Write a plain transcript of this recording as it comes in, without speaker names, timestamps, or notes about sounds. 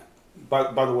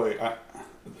By the way,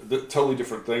 totally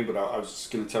different thing, but I was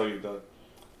just going to tell you that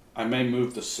I may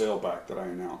move the sale back that I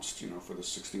announced, for the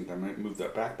 16th. I may move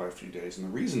that back by a few days. And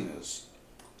the reason is,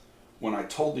 when I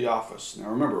told the office, now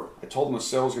remember, I told them the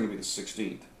sale was going to be the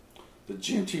 16th. The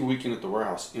GMT weekend at the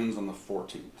warehouse ends on the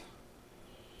 14th.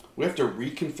 We have to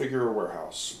reconfigure a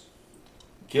warehouse,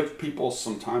 give people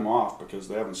some time off because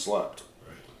they haven't slept.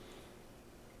 Right.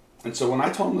 And so when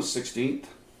I told them the 16th,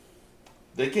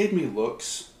 they gave me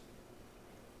looks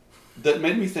that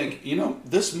made me think,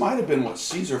 this might have been what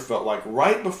Caesar felt like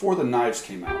right before the knives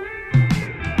came out.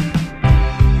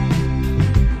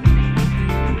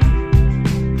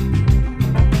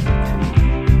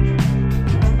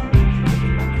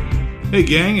 Hey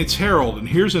gang, it's Harold, and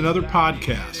here's another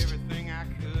podcast.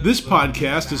 This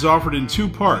podcast is offered in two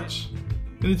parts,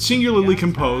 and it's singularly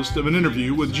composed of an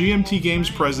interview with GMT Games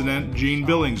president Gene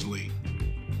Billingsley.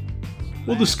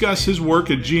 We'll discuss his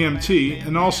work at GMT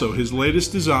and also his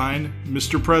latest design,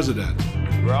 Mr. President.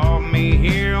 Brought me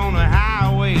here on the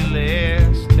highway,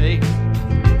 let's take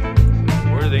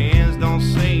it where the ends don't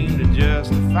seem to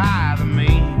justify the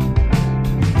means.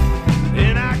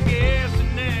 And I guess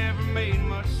it never made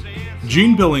much sense.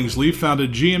 Gene Billingsley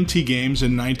founded GMT Games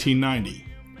in 1990.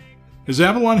 As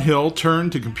Avalon Hill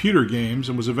turned to computer games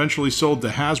and was eventually sold to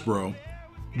Hasbro,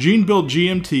 Gene built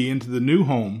GMT into the new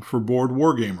home for board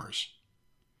wargamers.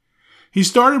 He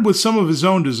started with some of his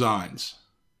own designs.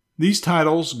 These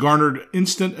titles garnered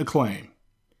instant acclaim.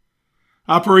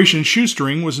 Operation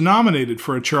Shoestring was nominated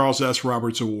for a Charles S.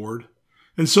 Roberts Award,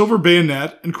 and Silver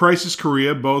Bayonet and Crisis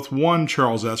Korea both won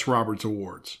Charles S. Roberts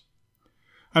Awards.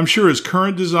 I'm sure his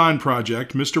current design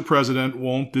project, Mr. President,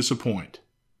 won't disappoint.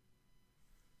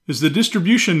 As the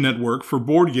distribution network for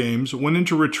board games went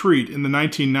into retreat in the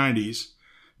 1990s,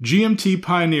 GMT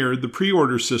pioneered the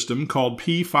pre-order system called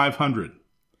P500.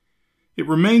 It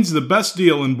remains the best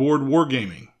deal in board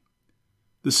wargaming.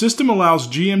 The system allows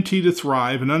GMT to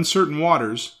thrive in uncertain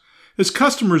waters as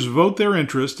customers vote their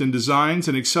interest in designs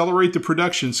and accelerate the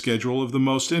production schedule of the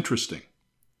most interesting.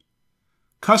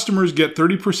 Customers get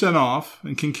 30% off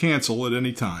and can cancel at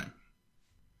any time.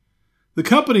 The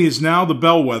company is now the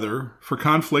bellwether for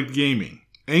Conflict Gaming,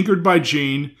 anchored by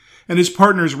Gene and his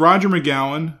partners Roger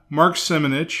McGowan, Mark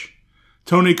Semenich,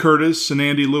 Tony Curtis, and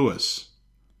Andy Lewis.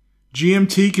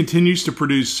 GMT continues to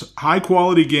produce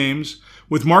high-quality games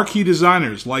with marquee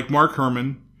designers like Mark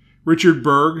Herman, Richard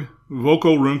Berg,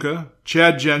 Voko Runke,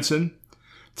 Chad Jensen,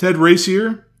 Ted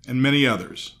Racier, and many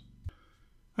others.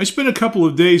 I spent a couple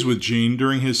of days with Gene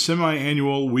during his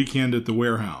semi-annual weekend at the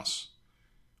warehouse.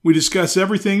 We discuss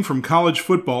everything from college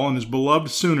football and his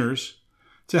beloved Sooners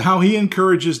to how he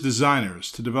encourages designers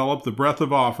to develop the breadth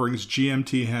of offerings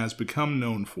GMT has become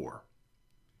known for.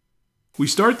 We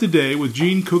start the day with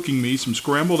Gene cooking me some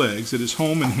scrambled eggs at his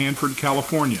home in Hanford,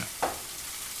 California.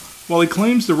 While he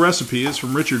claims the recipe is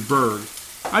from Richard Berg,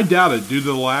 I doubt it due to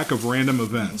the lack of random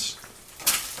events.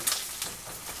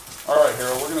 All right,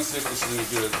 Harold, we're going to see if this is any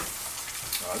good.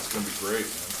 Oh, it's going to be great,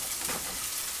 man.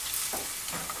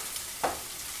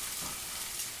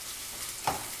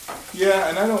 Yeah,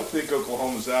 and I don't think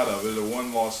Oklahoma's out of it. A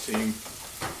one-loss team.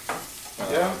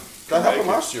 Yeah, that happened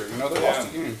last year. They lost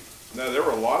a game. No, there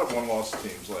were a lot of one-loss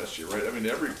teams last year, right? I mean,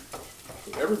 everybody.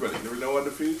 There were no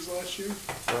undefeateds last year.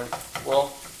 Right.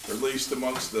 Well, or at least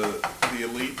amongst the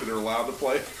elite that are allowed to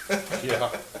play.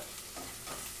 Yeah.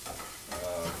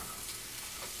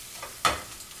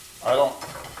 I don't.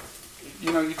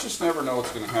 You just never know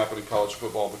what's going to happen in college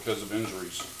football because of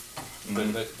injuries.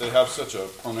 Mm-hmm. They have such a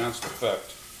pronounced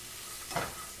effect.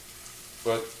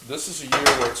 But this is a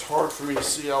year where it's hard for me to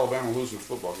see Alabama losing a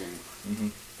football game. Mm-hmm.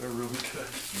 They're really good.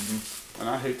 Mm-hmm. And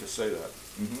I hate to say that,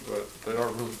 but they are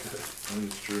really good. That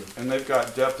is true. And they've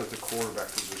got depth at the quarterback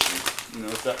position.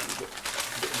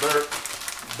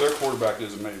 Their quarterback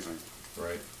is amazing.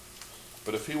 Right.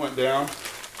 But if he went down,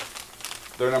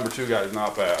 their number 2 guy is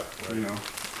not bad. Right.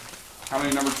 How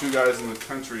many number 2 guys in the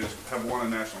country have won a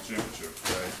national championship?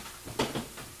 Right.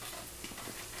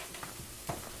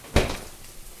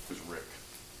 Is Rick.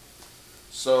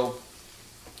 So,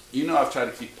 I've tried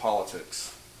to keep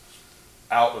politics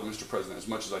out of Mr. President as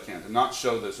much as I can, to not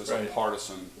show this as a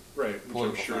partisan which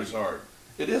I'm sure is hard.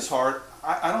 It is hard.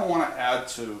 I don't want to add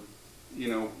to,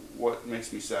 what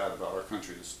makes me sad about our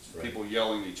country is people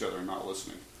yelling at each other and not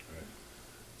listening. Right.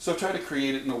 So I try to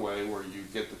create it in a way where you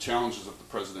get the challenges of the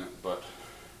president, but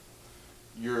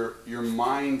your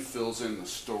mind fills in the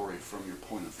story from your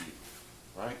point of view,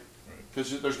 right?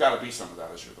 Because there's got to be some of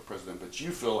that as you're the president, but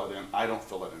you fill that in. I don't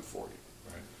fill that in for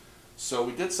you. Right. So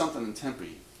we did something in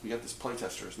Tempe. We got this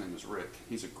playtester. His name is Rick.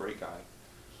 He's a great guy.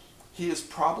 He is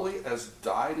probably as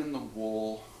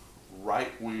dyed-in-the-wool,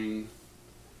 right-wing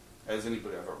as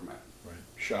anybody I've ever met. Right.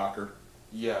 Shocker.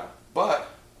 Yeah, but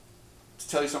to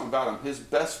tell you something about him, his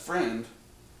best friend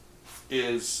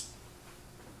is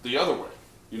the other way,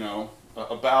 you know,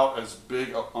 about as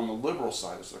big on the liberal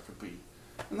side as there could be.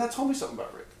 And that told me something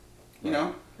about Rick. You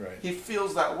know, Right. he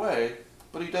feels that way,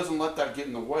 but he doesn't let that get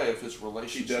in the way of his He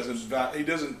relationships.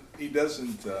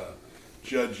 doesn't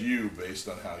judge you based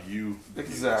on how you view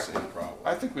Exactly. the same problem.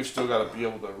 I think we've still got to be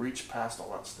able to reach past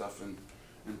all that stuff and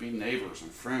be neighbors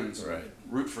and friends Right. and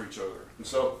root for each other. And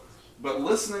so, but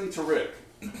listening to Rick,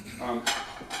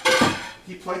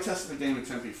 he play tested the game in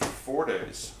Tempe for 4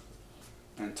 days.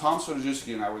 And Tom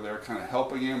Sodajewski and I were there kind of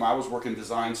helping him. I was working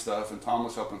design stuff and Tom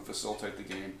was helping facilitate the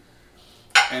game.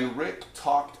 And Rick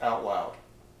talked out loud.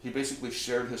 He basically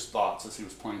shared his thoughts as he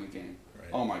was playing the game. Right.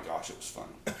 Oh my gosh, it was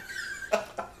funny.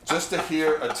 Just to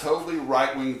hear a totally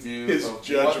right-wing view His of what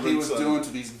he judgments was on- doing to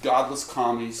these godless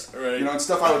commies, Right. you know, and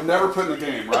stuff I would never put in the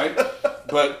game, right?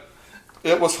 But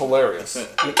it was hilarious, and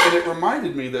it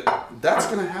reminded me that that's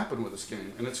going to happen with this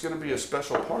game, and it's going to be a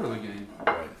special part of the game.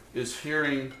 Right. Is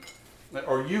hearing,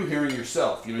 or you hearing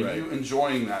yourself, you know, Right. you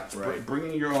enjoying that, Right.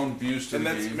 bringing your own views to And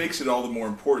the that game. makes it all the more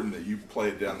important that you play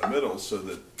it down the middle so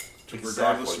that regardless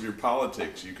Exactly. of your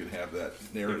politics, you can have that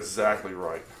narrative. Exactly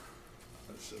right.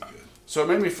 That's so good. So it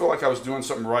made me feel like I was doing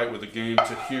something right with the game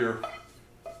to hear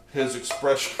his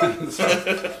expressions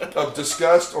of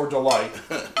disgust or delight,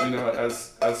 you know,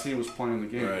 as he was playing the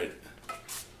game. Right.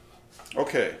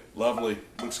 Okay. Lovely.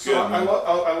 Looks So good. I man.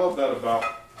 love that about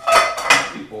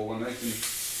people when they can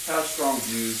have strong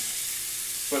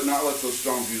views, but not let those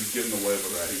strong views get in the way of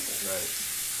other people. Right.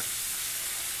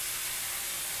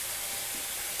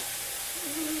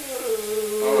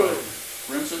 All right.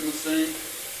 Rinse it in the sink.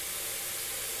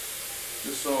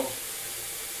 Just so.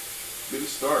 Get a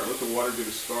start. Let the water get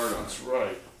a start on That's it.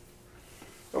 right.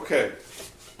 Okay.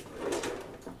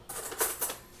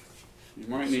 You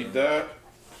might need that.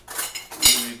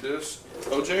 You need this.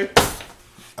 OJ,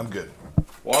 I'm good.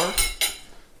 water?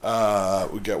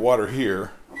 We got water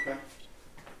here. Okay.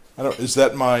 I don't. Is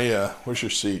that my? Where's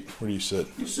your seat? Where do you sit?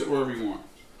 You sit wherever you want.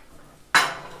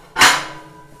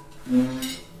 You know,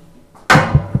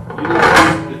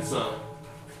 it's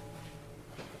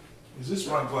Is this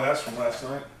my glass from last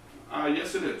night?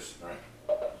 yes it is. All right.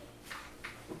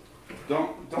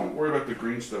 Don't worry about the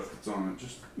green stuff that's on it.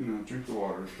 Just, you know, drink the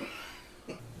water.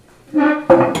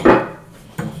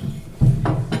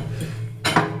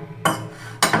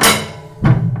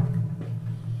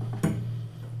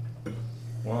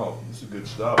 Wow, this is good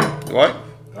stuff. What?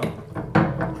 Yeah,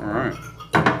 All right.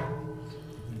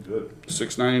 good.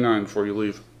 $6.99 before you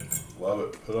leave. Love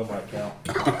it. Put it on my account.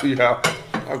 Yeah.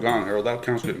 Oh, gone, Harold. That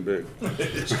account's getting big.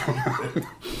 It's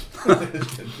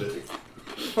big.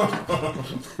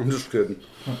 I'm just kidding.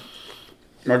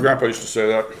 My grandpa used to say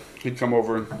that. He'd come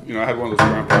over and, you know, I had one of those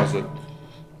grandpas that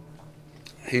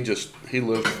he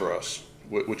lived for us,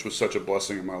 which was such a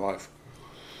blessing in my life.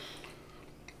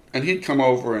 And he'd come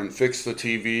over and fix the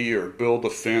TV or build a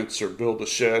fence or build a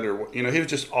shed or, you know, he was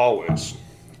just always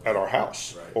at our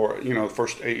house. Right. Or, you know, the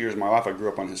first 8 years of my life, I grew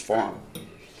up on his farm.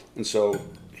 And so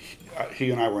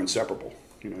he and I were inseparable.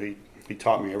 You know, he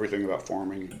taught me everything about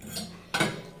farming.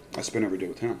 I spent every day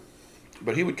with him.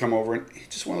 But he would come over and he's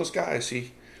just one of those guys.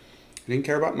 He didn't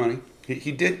care about money.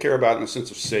 He did care about it in a sense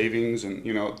of savings and,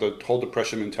 you know, the whole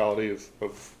depression mentality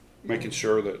of making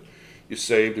sure that you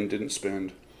saved and didn't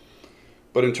spend.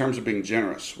 But in terms of being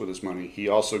generous with his money, he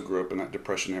also grew up in that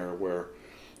depression era where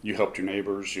you helped your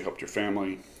neighbors, you helped your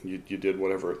family, you did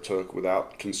whatever it took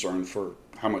without concern for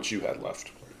how much you had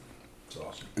left. It's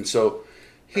awesome. And so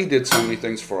he did so many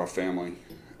things for our family.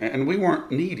 And we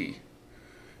weren't needy,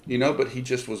 you know, but he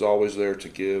just was always there to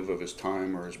give of his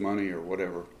time or his money or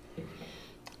whatever.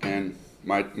 And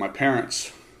my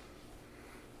parents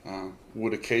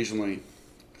would occasionally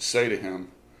say to him,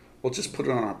 well, just put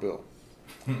it on our bill.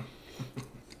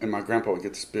 And my grandpa would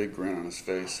get this big grin on his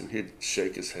face and he'd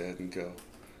shake his head and go,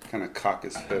 kind of cock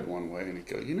his head one way and he'd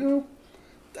go, you know,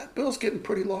 that bill's getting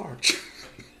pretty large.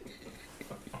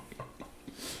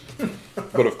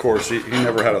 But of course, he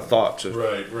never had a thought to.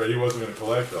 Right. He wasn't going to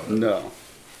collect them. No.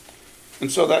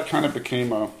 And so that kind of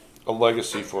became a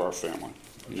legacy for our family.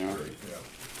 You know, Great.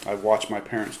 Yeah. I watched my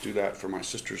parents do that for my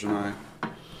sisters and I,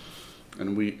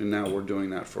 and now we're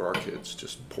doing that for our kids,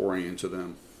 just pouring into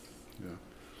them. Yeah.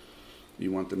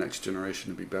 You want the next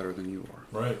generation to be better than you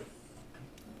are, Right.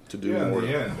 to do Yeah. more.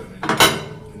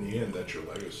 In the end, that's your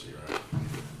legacy, right?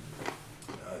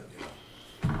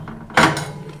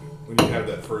 When you have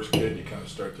that first kid, you kind of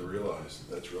start to realize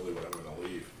that that's really what I'm going to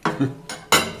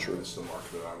leave. True. That's the mark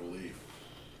that I will leave.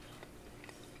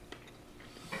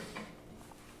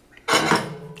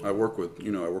 I work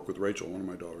with Rachel, one of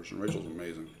my daughters, and Rachel's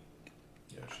amazing.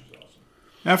 Yeah, she's awesome.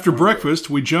 After breakfast,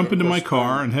 we jump into my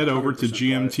car and head over to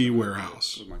GMT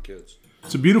Warehouse. With my kids.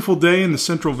 It's a beautiful day in the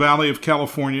Central Valley of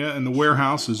California, and the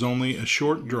warehouse is only a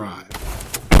short drive.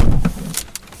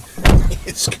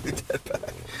 Scoot that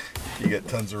back. You got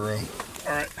tons of room.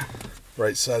 All right.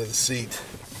 Right side of the seat.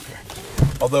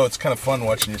 Okay. Although it's kind of fun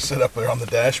watching you sit up there on the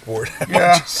dashboard.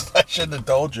 Yeah. I shouldn't have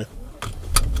told you.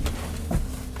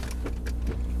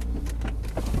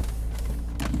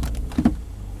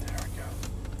 There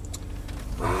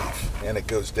we go. And it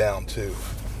goes down too.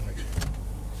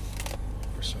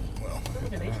 For some, well.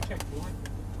 An H check board.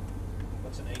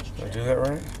 What's an H Did I check? do that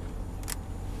right?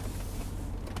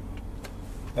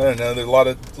 I don't know. There's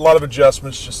a lot of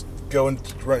adjustments. Just go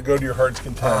to your heart's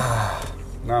content.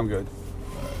 No, I'm good.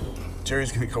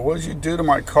 Jerry's gonna go, what did you do to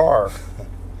my car?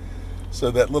 So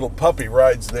that little puppy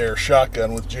rides there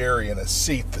shotgun with Jerry in a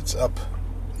seat that's up,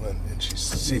 and she's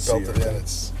seatbelted in.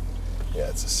 It's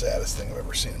the saddest thing I've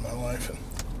ever seen in my life. And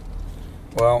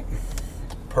Well,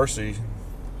 Percy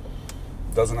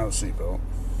doesn't have a seatbelt.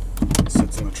 He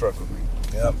sits in the truck with me.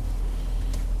 yep,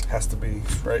 Has to be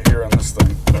right here on this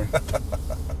thing.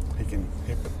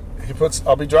 He puts.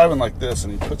 I'll be driving like this,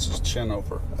 and he puts his chin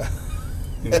over.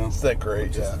 You know, isn't that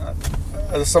great? Just, Yeah,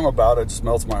 there's something about it. Just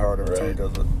melts my heart every time he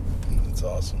does it. it's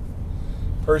awesome.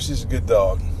 Percy's a good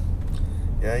dog.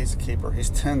 Yeah, he's a keeper. He's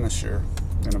 10 this year,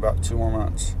 in about 2 more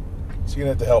months. So you're gonna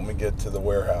have to help me get to the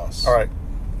warehouse. All right,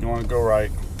 you want to go right?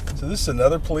 So this is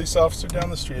another police officer down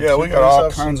the street. Yeah, Two we got police all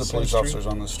officers kinds on of the police same officers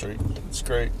on this street. It's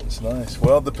great. street? It's nice.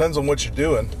 Well, it depends on what you're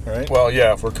doing, right? Well,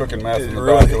 yeah, if we're cooking meth in It the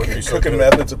really, back, it would be so cooking good.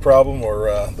 method's a problem, or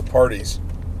the parties.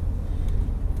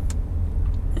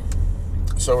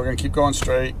 So we're gonna keep going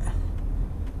straight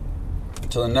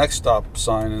to the next stop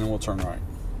sign, and then we'll turn right.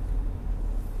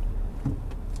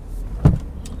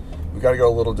 We got to go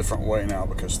a little different way now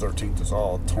because 13th is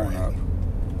all torn up.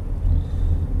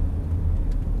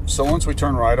 So once we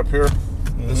turn right up here,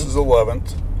 this is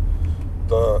 11th.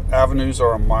 The avenues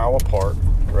are a mile apart,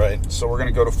 Right, so we're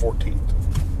gonna go to 14th.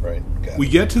 right. Got We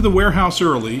it. get to the warehouse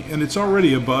early, and it's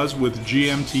already abuzz with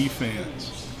GMT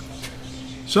fans.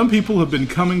 Some people have been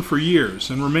coming for years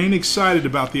and remain excited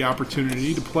about the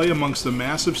opportunity to play amongst the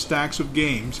massive stacks of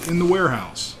games in the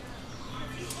warehouse.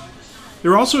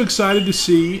 They're also excited to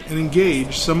see and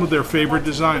engage some of their favorite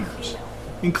designers,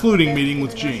 including meeting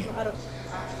with Gene.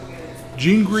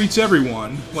 Gene greets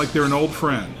everyone like they're an old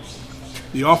friend.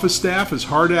 The office staff is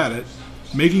hard at it,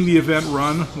 making the event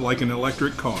run like an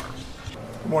electric car.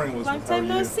 Good morning, Elizabeth. Long time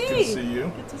How are no you? see. Good to see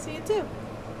you. Good to see you too.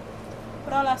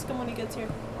 But I'll ask him when he gets here.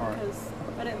 All right. Because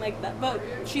I didn't like that. But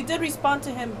she did respond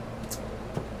to him.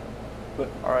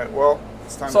 All right. Well,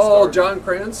 it's time to Saw start. John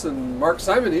Krantz and Mark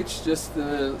Simon each just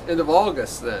end of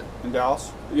August then. in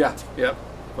Dallas. Yeah, yep.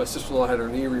 My sister-in-law had her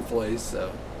knee replaced,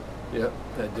 so yep,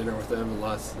 had dinner with them and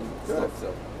lots and stuff.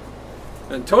 So.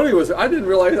 And Tony was, I didn't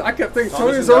realize, I kept thinking Tony's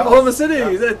Tony was in in Oklahoma Dallas. City. Yeah.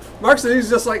 He said, Mark said he's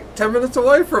just like 10 minutes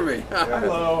away from me.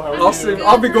 Hello, how are you?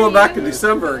 I'll be going back in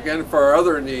December again for our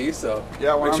other knee, so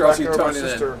Yeah, when make I'm sure I'll back see there with my Tony then.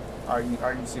 sister, I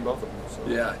can see both of them. So.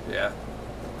 Yeah,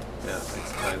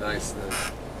 it's kind of nice then.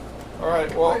 All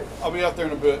right. Well, I'll be out there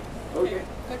in a bit. Okay.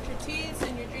 Got your teas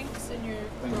and your drinks and your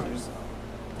Thank you. drawers.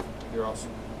 You're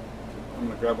awesome. I'm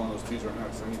gonna grab one of those teas right now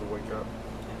because I need to wake up.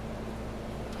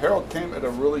 Harold came at a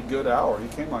really good hour. He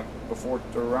came like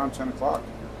around 10 o'clock.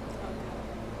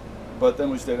 But then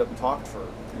we stayed up and talked for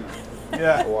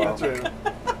Yeah, a while. that's right.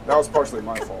 That was partially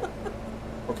my fault.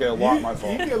 Okay, a lot my You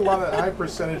fault. get a lot of high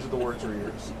percentage of the words are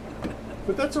yours,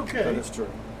 but that's okay. That is true.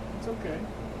 It's okay.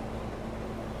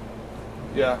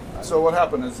 Yeah. So what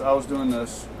happened is I was doing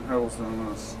this, and Harold was doing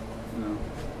this. You know.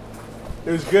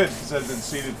 It was good because I've been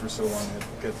seated for so long.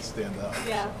 I get to stand up.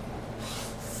 Yeah.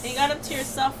 And you got up to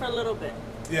yourself for a little bit.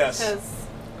 Yes. Because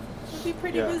you'll be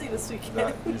pretty Yeah. busy this weekend.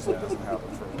 That usually doesn't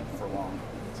happen for long.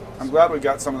 I'm glad we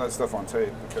got some of that stuff on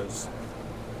tape because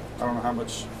I don't know how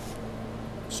much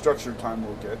structured time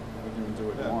we'll get. We can do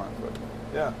what Yeah. you want, but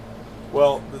Yeah.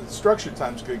 Well, the structured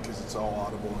time's good because it's all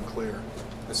audible and clear.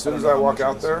 as soon as don't I know how walk much of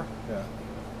out this- there, Yeah.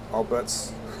 all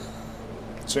bets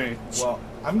change. Well,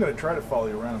 I'm going to try to follow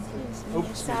you around. Please.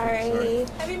 Oops. Sorry.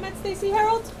 Have you met Stacy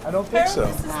Harold? I don't think Harold, so.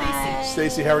 this is Hi. Stacy.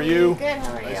 Stacy, how are you? Good,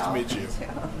 how are you? Nice to meet you.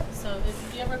 So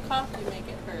if you ever cough, you may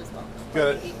get her as well.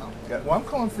 Good. Or email. Yeah, well, I'm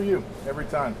calling for you every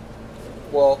time.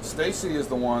 Well, Stacy is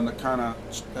the one that kind of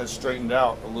has straightened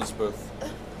out Elizabeth.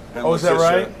 And Oh, is that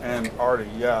Letitia right? And Artie,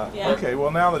 yeah. Yeah. Okay, well,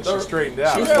 now that she's straightened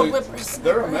out. Usually, whippersnapper.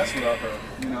 they're a mess without her,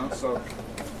 you know. So,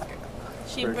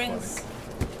 She Very brings.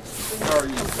 how are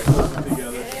you?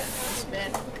 Together. It's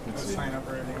been sign up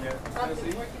or anything yet. I'm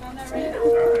working on that right now.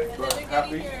 And then they're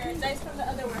getting your dice from the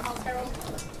other warehouse,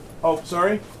 Harold. Oh,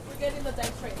 sorry? We're getting the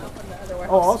dice right now from the other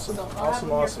warehouse. Oh, awesome. So I'll have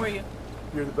them here for you.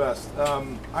 You're the best.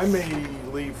 I may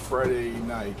leave Friday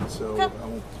night, so Okay. I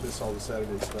won't miss all the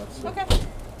Saturday stuff. So Okay.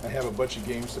 I have a bunch of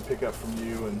games to pick up from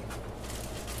you, and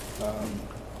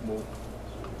we'll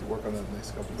work on that the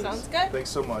next couple of days. Sounds good. Thanks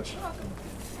so much. You're welcome.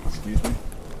 Excuse me.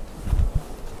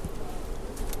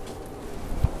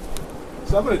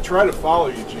 So I'm going to try to follow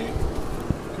you, Gene.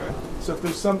 Okay. So if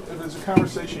there's a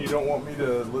conversation you don't want me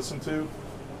to listen to,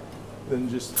 then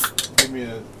just give me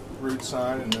a rude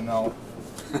sign, and then I'll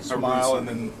smile, and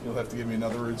then you'll have to give me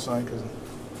another rude sign.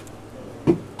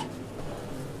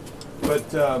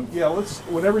 But yeah,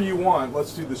 whatever you want.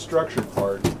 Let's do the structured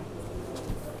part,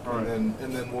 All right. and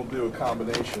then we'll do a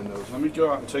combination of. Let me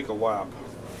go out and take a lap.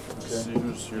 Okay. See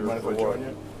who's here. You mind if for I what. join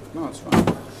you? No, it's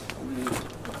fine.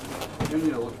 I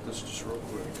need to look at this just real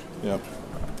quick. Yep.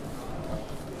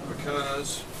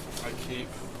 Because I keep.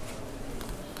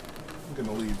 I'm going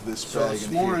to leave this So bag this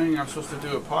in here. morning I'm supposed to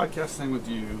do a podcast thing with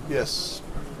you. Yes.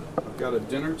 I've got a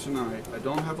dinner tonight. I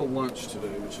don't have a lunch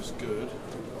today, which is good.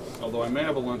 Although I may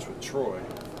have a lunch with Troy.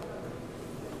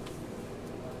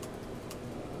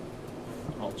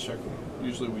 I'll check.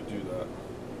 Usually we do that.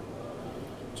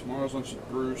 Tomorrow's lunch with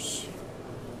Bruce.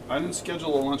 I didn't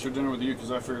schedule a lunch or dinner with you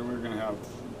because I figured we were going to have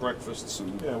breakfasts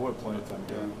and. Yeah, we'll have plenty of time.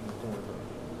 Yeah. Don't worry about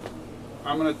it.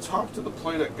 I'm going to talk to the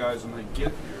Playdeck guys when they get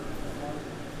here.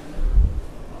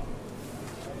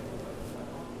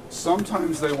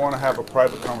 Sometimes they want to have a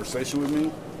private conversation with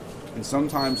me, and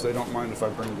sometimes they don't mind if I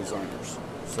bring designers.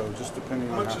 So just depending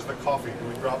How on much is the coffee? Do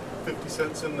we drop 50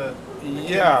 cents in the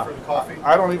Yeah, for the coffee?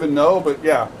 I don't even know, but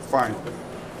yeah, fine.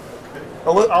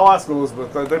 I'll ask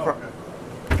Elizabeth. They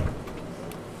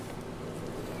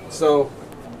So,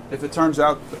 if it turns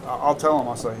out, I'll tell them.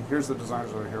 I'll say, "Here's the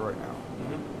designers that are here right now.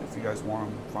 If you guys want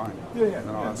them, fine." Yeah. And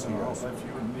then I'll ask you guys. If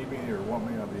you need me or want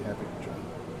me, I'll be happy to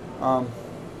join.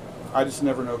 I just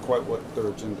never know quite what their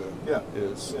agenda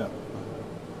is. Yeah.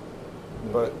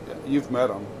 But you've met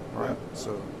them, right? Yeah.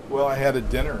 So, Well, I had a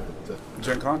dinner at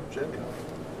Gen Con? Gen Con,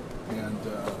 and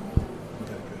we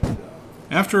had a good.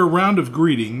 After a round of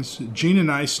greetings, Gene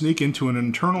and I sneak into an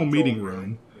internal meeting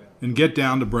room and get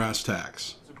down to brass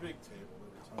tacks. It's a big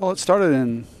table. Well, it started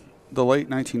in the late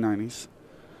 1990s.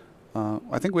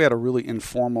 I think we had a really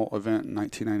informal event in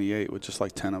 1998 with just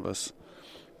like 10 of us.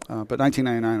 But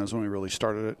 1999 was when we really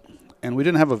started it. And we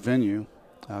didn't have a venue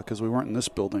because we weren't in this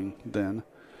building then.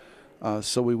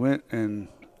 So we went and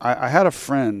I had a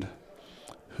friend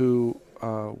who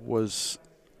was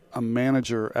a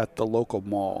manager at the local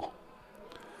mall.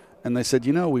 And they said,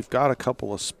 we've got a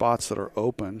couple of spots that are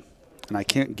open, and I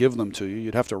can't give them to you.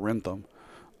 You'd have to rent them.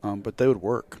 But they would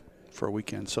work for a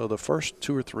weekend. So the first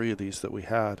 2 or 3 of these that we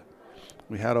had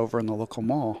over in the local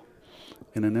mall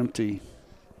in an empty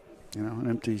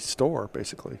store,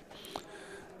 basically.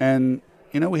 And,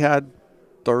 we had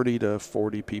 30 to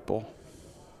 40 people,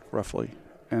 roughly.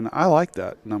 And I like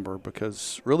that number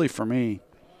because really for me,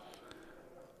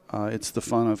 it's the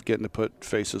fun of getting to put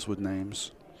faces with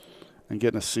names and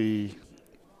getting to see,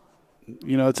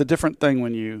 it's a different thing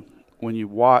when you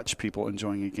watch people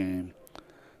enjoying a game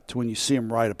to when you see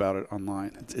them write about it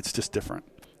online. It's just different.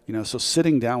 So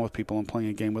sitting down with people and playing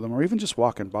a game with them, or even just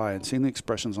walking by and seeing the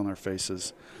expressions on their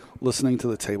faces, listening to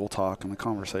the table talk and the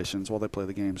conversations while they play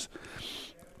the games,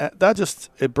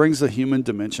 it brings the human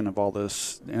dimension of all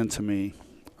this into me.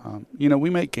 We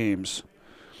make games,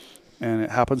 and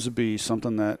it happens to be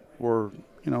something that we're,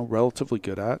 relatively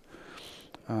good at.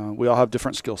 We all have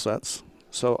different skill sets.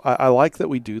 So I like that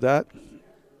we do that,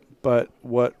 but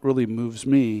what really moves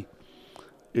me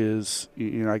is,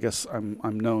 I guess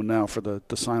I'm known now for the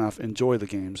sign off, enjoy the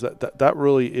games. That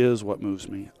really is what moves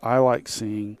me. I like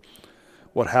seeing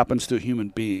what happens to a human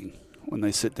being when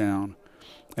they sit down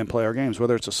and play our games,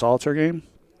 whether it's a solitaire game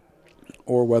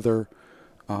or whether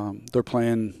they're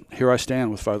playing Here I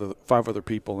Stand with five other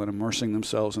people and immersing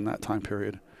themselves in that time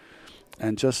period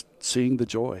and just seeing the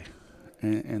joy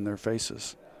in their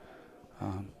faces.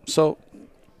 So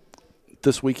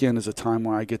this weekend is a time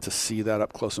where I get to see that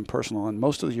up close and personal, and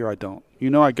most of the year I don't.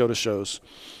 I go to shows,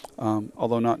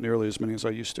 although not nearly as many as I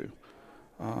used to.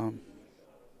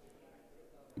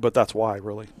 But that's why,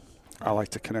 really. I like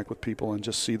to connect with people and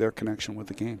just see their connection with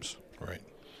the games. Right.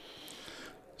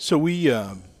 So we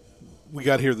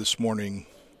got here this morning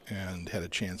and had a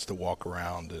chance to walk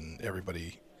around, and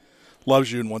everybody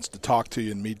loves you and wants to talk to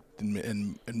you and meet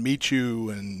you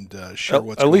and share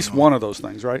what's going on. At least one of those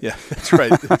things, right? Yeah, that's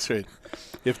right. That's right.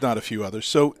 If not a few others.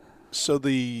 So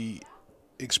the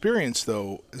experience,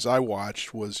 though, as I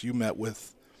watched, was you met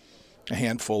with a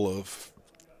handful of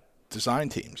design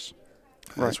teams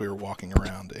as we were walking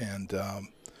around, and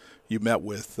you met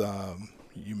with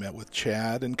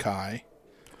Chad and Kai,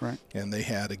 Right. and they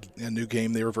had a new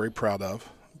game they were very proud of.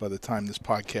 By the time this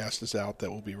podcast is out,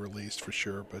 that will be released for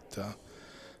sure. But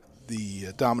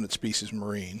the Dominant Species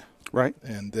Marine, Right.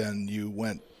 and then you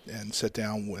went and sat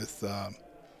down with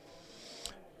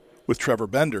Trevor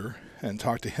Bender and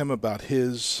talked to him about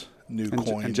his new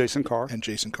coin, and Jason Carr. and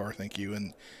Jason Carr, thank you,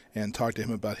 and talked to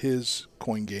him about his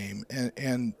coin game,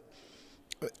 and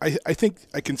I think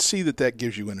I can see that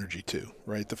gives you energy too,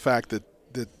 right? The fact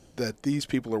that these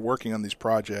people are working on these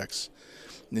projects,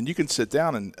 and then you can sit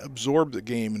down and absorb the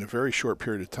game in a very short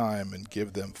period of time and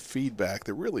give them feedback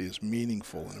that really is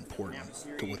meaningful and important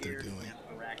to what they're doing.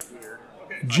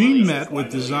 Gene met with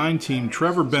design team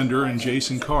Trevor Bender and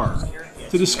Jason Carr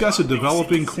to discuss a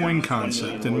developing coin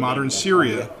concept in modern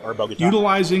Syria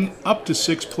utilizing up to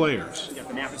 6 players. We've got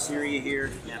the map of Syria here,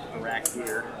 map of Iraq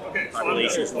here.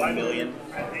 Population is 1 million.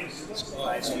 It's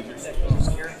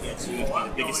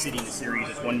the biggest city in the series.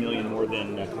 It's 1 million more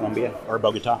than Colombia or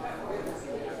Bogota.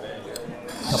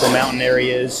 A couple mountain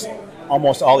areas.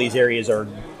 Almost all these areas are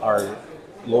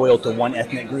loyal to one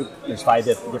ethnic group. There's 5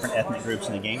 different ethnic groups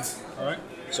in the game. All right.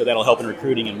 So that'll help in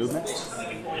recruiting and movement. Just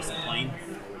a plane.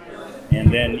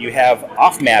 And then you have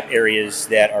off-map areas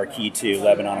that are key too.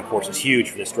 Lebanon, of course, is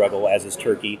huge for the struggle, as is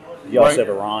Turkey. You also have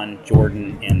Iran,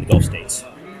 Jordan, and the Gulf states.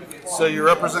 So you're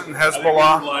representing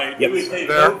Hezbollah Yep.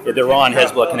 there? The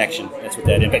Iran-Hezbollah connection. That's what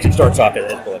that is. In fact, it starts off as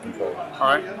Hezbollah control. All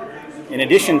right. In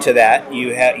addition to that,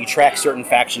 you track certain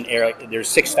faction area. There's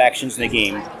 6 factions in the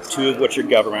game, 2 of which are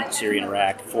government, Syria and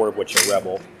Iraq, 4 of which are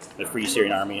rebel, the Free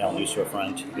Syrian Army, Al-Nusra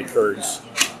Front, the Kurds,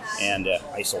 and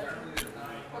ISIL.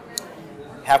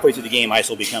 Halfway through the game,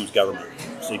 ISIL becomes government.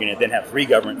 So you're going to then have 3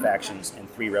 government factions and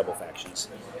 3 rebel factions.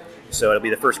 So it'll be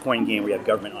the first coin game where you have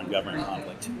government-on-government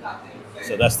conflict.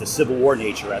 So that's the civil war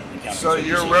nature rather than counterinsurgency. So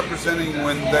you're representing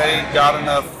when they got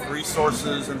enough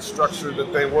resources and structure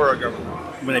that they were a government.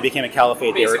 When they became a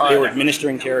caliphate, they were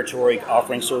administering territory,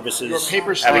 offering services,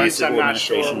 having a civil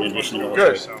administration in addition to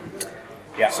military. Good.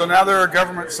 Yeah. So now they're a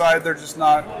government side. They're just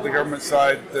not the government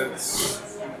side that's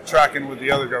tracking with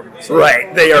the other government side.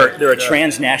 Right. They're a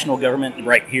transnational government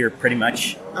right here, pretty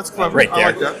much. That's clever. Right there.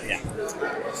 I like that.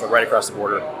 Yeah. So right across the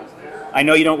border. I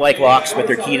know you don't like locks, but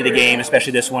they're key to the game,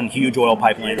 especially this one, huge oil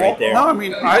pipeline right there. No, I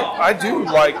mean I do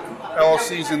like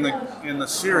LLCs in the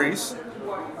series.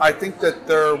 I think that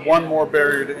they're one more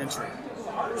barrier to entry.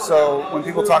 So when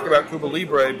people talk about Cuba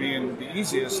Libre being the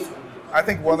easiest, I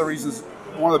think one of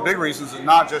the big reasons is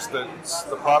not just that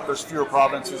there's fewer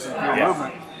provinces and fewer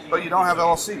movement, but you don't have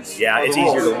LLCs. Yeah, it's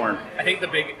easier to learn. I think the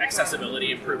big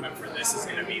accessibility improvement for this is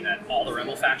going to be that all the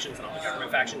rebel factions and all the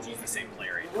government factions use the same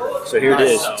player rate. So here it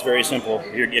is. It's very simple.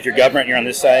 If you're government, you're on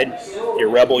this side. If you're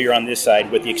rebel, you're on this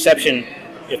side. With the exception,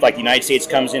 if like the United States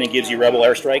comes in and gives you rebel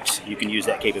airstrikes, you can use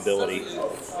that capability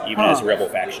even as a rebel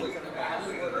faction.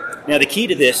 Now the key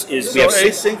to this is we have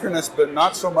asynchronous, but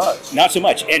not so much. Not so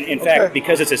much, and in fact,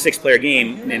 because it's a 6-player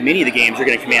game, in many of the games you're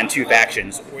going to command 2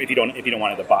 factions if you don't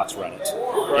want the bots run it.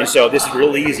 And so this is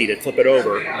really easy to flip it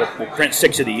over. We'll print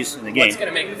 6 of these in the game. What's going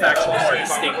to make the factions more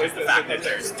distinct is the fact that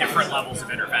there's different levels of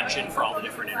intervention for all the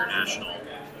different international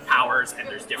powers, and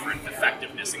there's different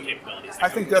effectiveness and capabilities. I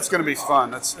think that's going to be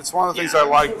fun. It's one of the things I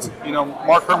liked. You know,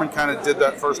 Mark Herman kind of did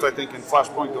that first, I think, in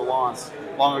Flashpoint Dolan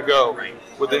long ago,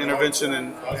 with the intervention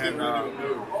and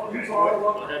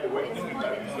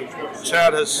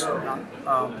Chad has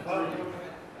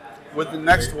with the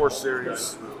Next War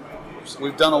series,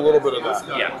 we've done a little bit of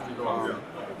that. Yeah.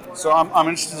 So I'm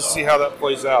interested to see how that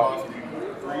plays out.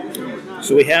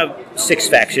 So we have 6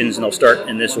 factions, and they'll start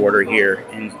in this order here.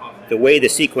 And the way the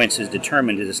sequence is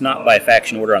determined is it's not by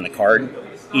faction order on the card.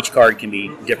 Each card can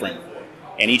be different.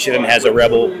 And each of them has a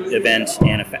rebel event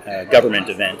and a government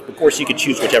event. Of course, you could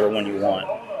choose whichever one you want.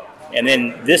 And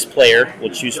then this player will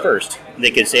choose first.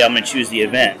 They could say, I'm going to choose the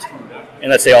event.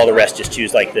 And let's say all the rest just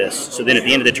choose like this. So then at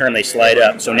the end of the turn, they slide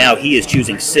up. So now he is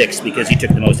choosing 6 because he took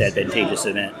the most advantageous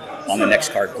event on the next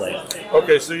card play.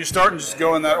 Okay, so you're starting to just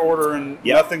go in that order, and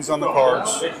nothing's on the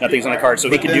cards. Nothing's on the cards. So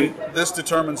he can do. This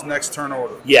determines next turn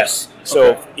order. Yes.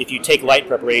 So if you take light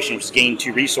preparation, which is gain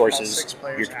 2 resources,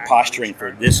 you're posturing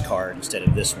for this card instead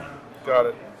of this one. Got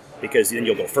it. Because then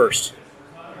you'll go first,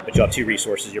 but you'll have 2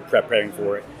 resources. You're preparing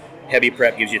for it. Heavy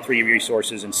prep gives you 3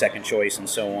 resources and second choice and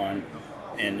so on.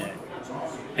 And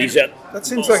that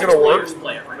seems like it'll work.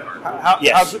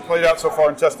 How's it played out so far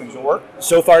in testing? Does it work?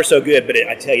 So far, so good, but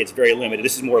I tell you, it's very limited.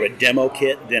 This is more of a demo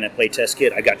kit than a playtest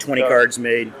kit. I got 20 cards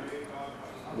made,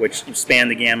 which span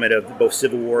the gamut of both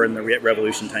Civil War and the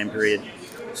Revolution time period.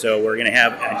 So we're going to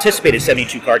have anticipated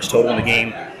 72 cards total in the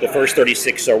game. The first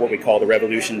 36 are what we call the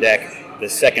Revolution deck. The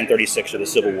second 36 are the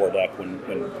Civil War deck when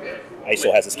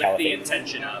ISIL has its With the caliphate.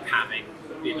 intention of having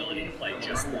the ability to play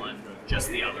just one, just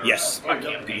the other. Yes, A it'll be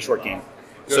a campaign. short game.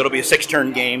 So it'll be a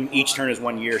 6-turn game. Each turn is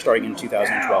 1 year, starting in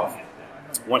 2012.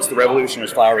 Once the Revolution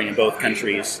is flowering in both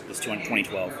countries, it's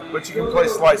 2012. But you can play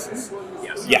slices.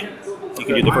 Yes. Yeah, you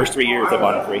can do the first 3 years, the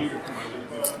bottom 3.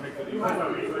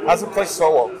 How's it play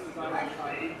solo?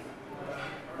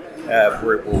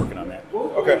 We're working on that.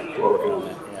 Okay. We're working on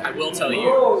that. I will tell you,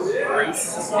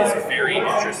 Bruce is very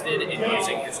interested in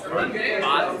using his current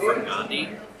bot from Gandhi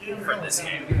for this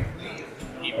game.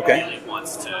 He really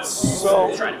wants to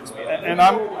try to expand. And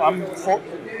I'm for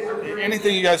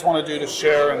anything you guys want to do to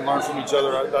share and learn from each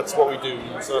other. That's what we do.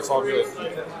 So that's all good.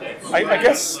 I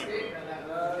guess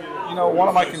one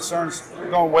of my concerns,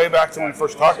 going way back to when we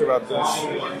first talked about this,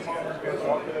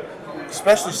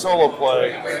 especially solo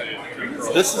play,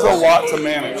 this is a lot to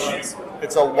manage.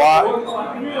 It's a lot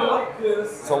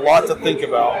to think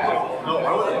about.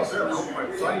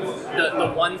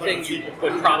 The one thing you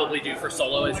would probably do for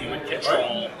solo is you would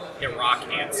control Iraq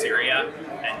and Syria,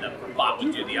 and the bot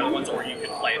would do the other ones, or you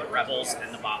could play the rebels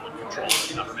and the bot would control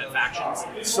the government factions.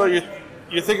 So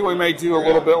you're thinking we may do a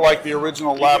little bit like the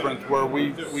original Labyrinth, where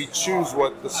we choose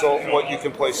what you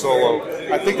can play solo.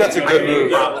 I think that's a good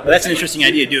move. Well, that's an interesting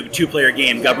idea to do a 2-player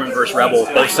game, government versus rebel,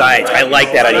 both sides. I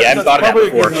like that idea. I haven't thought of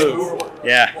that before.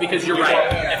 Yeah. Because you're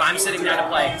right. If I'm sitting down to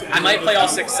play, I might play all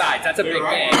 6 sides. That's a big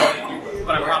game,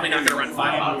 but I'm probably not going to run 5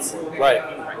 bots. Right.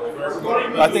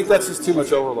 I think that's just too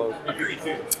much overload. Agreed.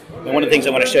 And one of the things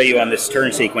I want to show you on this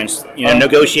turn sequence,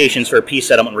 negotiations for a peace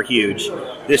settlement were huge.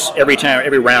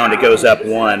 Every round it goes up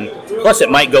 1. Plus it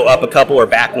might go up a couple or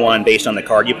back 1 based on the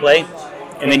card you play.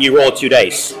 And then you roll 2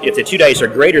 dice. If the 2 dice are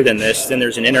greater than this, then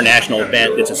there's an international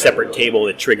event that's a separate table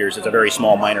that triggers. It's a very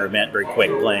small minor event, very quick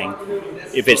playing.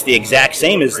 If it's the exact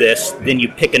same as this, then you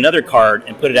pick another card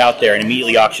and put it out there and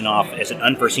immediately auction off as an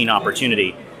unforeseen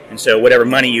opportunity. And so whatever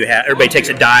money you have, everybody takes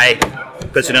a die,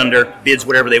 puts it under, bids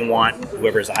whatever they want.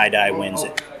 Whoever has a high die wins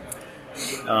it.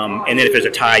 And then if there's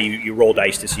a tie, you roll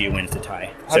dice to see who wins the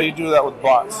tie. How do you do that with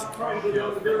bots?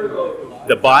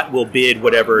 The bot will bid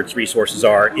whatever its resources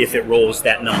are if it rolls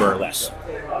that number or less.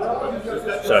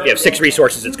 So if you have 6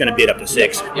 resources, it's going to bid up to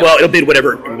 6. Well, it'll bid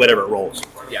whatever it rolls.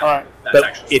 Yeah. All right.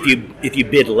 But if you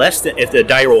bid less than, if the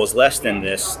die roll is less than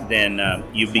this, then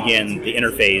you begin the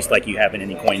interphase like you have in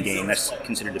any coin game. That's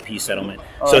considered the peace settlement.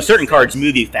 So certain cards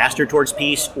move you faster towards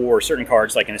peace, or certain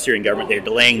cards, like in the Syrian government, they're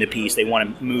delaying the peace. They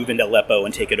want to move into Aleppo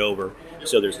and take it over.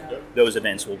 So those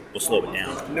events will slow it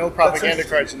down. No propaganda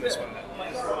cards in this one.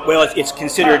 Well, it's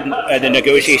considered the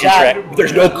negotiation track.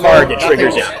 There's no card that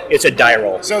triggers it. It's a die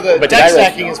roll. So the But deck die roll-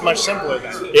 stacking is much simpler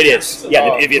then. It is.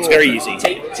 Yeah, it's very easy.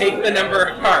 Take the number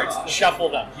of cards, shuffle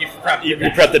them. You prep You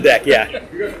prep the deck, yeah.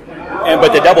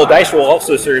 But the double dice roll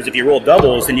also serves, if you roll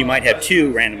doubles, then you might have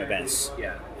 2 random events.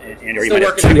 Yeah. And or you Still might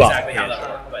have working 2 out off. exactly how that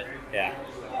worked, but Yeah.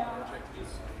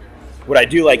 What I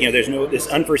do like, this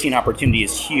unforeseen opportunity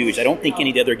is huge. I don't think any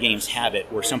of the other games have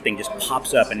it, where something just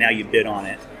pops up and now you bid on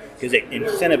it, because it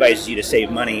incentivizes you to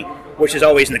save money, which is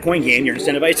always in the coin game. You're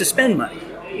incentivized to spend money.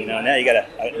 Now you got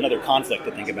another conflict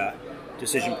to think about.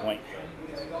 Decision point.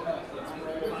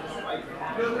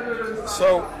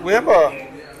 So we have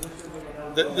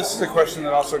this is a question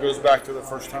that also goes back to the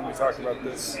first time we talked about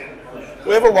this.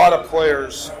 We have a lot of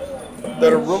players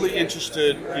that are really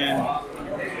interested in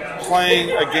playing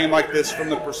a game like this from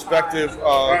the perspective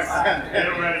of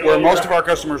where most of our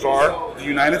customers are, the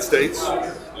United States,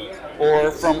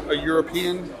 or from a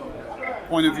European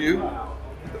point of view,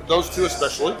 those two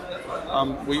especially.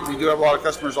 We do have a lot of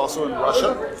customers also in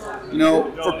Russia.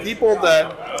 For people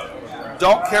that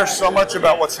don't care so much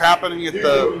about what's happening at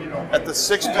the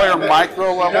 6-player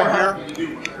micro level here,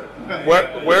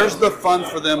 where's the fun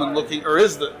for them in looking, or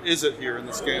is it here in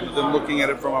this game, them looking at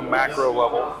it from a macro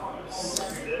level?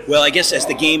 Well, I guess as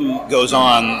the game goes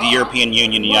on, the European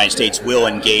Union and the United States will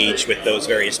engage with those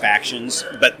various factions,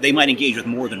 but they might engage with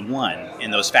more than one,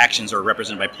 and those factions are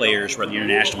represented by players where the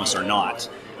internationalists are not.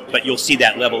 But you'll see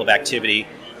that level of activity.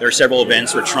 There are several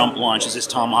events where Trump launches his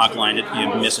Tomahawk line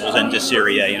missiles into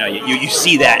Syria. You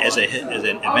see that as an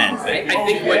event. I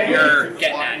think what you're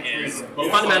getting at is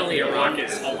fundamentally Iraq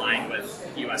is aligned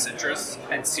with U.S. interests,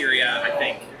 and Syria, I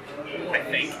think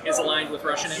is aligned with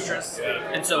Russian interests.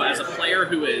 And so as a player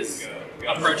who is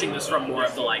approaching this from more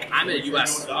of the I'm a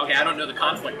U.S., okay, I don't know the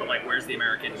conflict, but where's the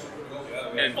American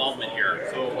involvement here?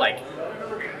 So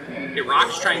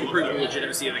Iraq's trying to prove the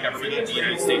legitimacy of the government that the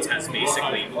United States has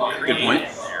basically created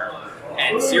there.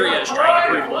 and Syria is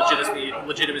trying to prove the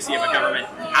legitimacy of a government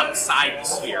outside the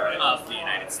sphere of the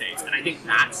United States. And I think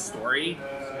that story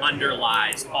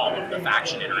underlies all of the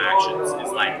faction interactions.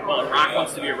 Is like, well, Iraq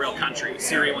wants to be a real country,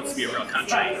 Syria wants to be a real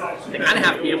country. They kind of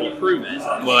have to be able to prove it.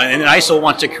 Well, and ISIL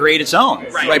wants to create its own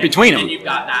right between them. And you've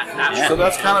got that. So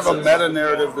that's kind of a meta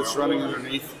narrative that's running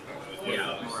underneath.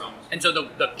 Yeah. And so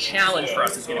the challenge for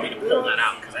us is going to be to pull that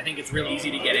out, because I think it's really easy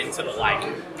to get into the, like,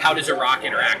 how does Iraq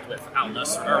interact with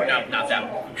al-Nusra, or no, not them.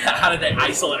 How did the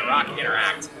ISIL and Iraq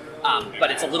interact?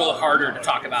 But it's a little harder to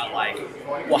talk about, like,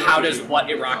 well, how does what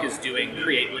Iraq is doing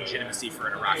create legitimacy for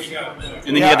an Iraqi government? And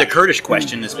then you have the Kurdish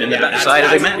question that's been the side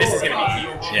of the map. This is going to be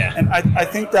huge. Yeah. And I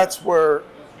think that's where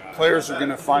players are going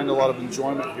to find a lot of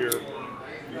enjoyment here.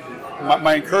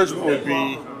 My encouragement would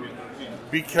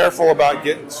be careful about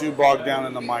getting too bogged down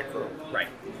in the micro. Right.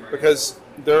 Because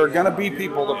there are going to be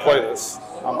people that play this.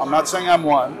 I'm not saying I'm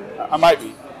one. I might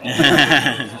be.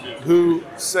 Who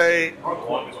say,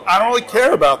 I don't really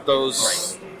care about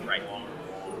those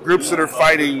groups that are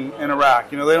fighting in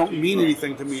Iraq. You know, they don't mean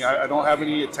anything to me. I don't have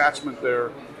any attachment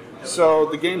there. So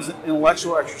the game's an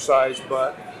intellectual exercise,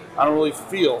 but I don't really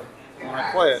feel when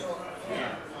I play it.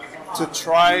 To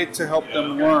try to help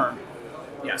them learn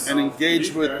and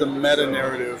engage with the meta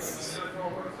narrative,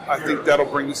 I think that'll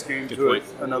bring this game to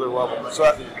another level.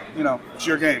 So, it's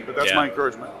your game, but that's my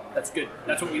encouragement. That's good.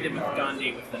 That's what we did with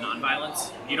Gandhi with the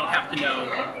nonviolence. You don't have to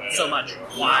know so much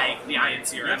why the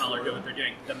INC or ML are doing what they're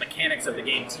doing. The mechanics of the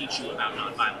game teach you about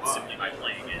nonviolence simply by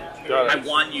playing it. I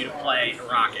want you to play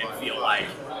Iraq and feel like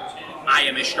I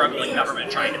am a struggling government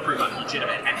trying to prove I'm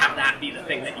legitimate, and have that be the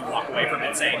thing that you walk away from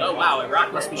it saying, oh wow,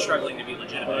 Iraq must be struggling to be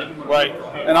legitimate. Right.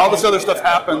 And all this other stuff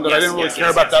happened that I didn't really care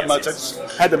about that much. I just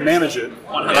had to manage it.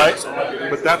 100%. Right?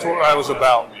 But that's what I was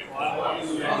about.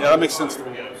 Yeah, that makes sense to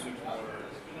me.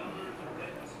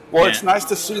 Well, it's nice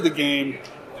to see the game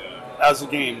as a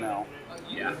game now.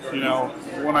 Yeah. You know,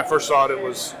 when I first saw it, it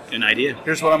was an idea.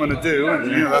 Here's what I'm going to do,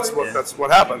 and that's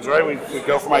what happens, right? We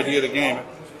go from idea to game.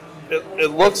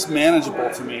 It looks manageable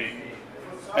to me,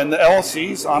 and the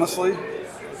LLCs, honestly,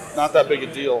 not that big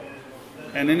a deal.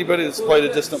 And anybody that's played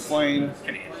a Distant Flame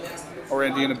or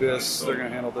Andean Abyss, they're going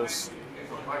to handle this.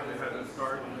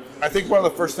 I think one of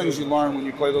the first things you learn when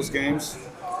you play those games,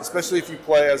 especially if you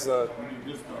play as a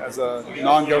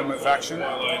non-government faction,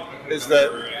 is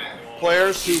that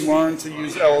players who learn to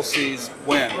use LLCs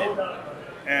win,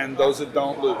 and those that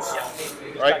don't lose.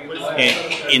 Right?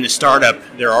 And in the startup,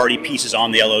 there are already pieces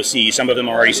on the LOC. Some of them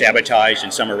are already sabotaged,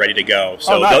 and some are ready to go.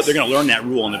 So nice. They're going to learn that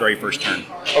rule in the very first turn.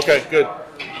 Okay, good.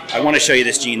 I want to show you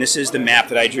this, Gene. This is the map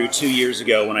that I drew 2 years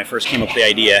ago when I first came up with the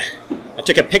idea. I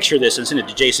took a picture of this and sent it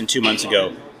to Jason 2 months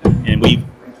ago, and we,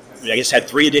 I guess, had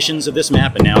 3 editions of this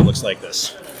map, and now it looks like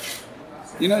this.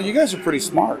 You know, you guys are pretty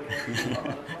smart.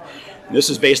 This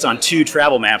is based on 2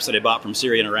 travel maps that I bought from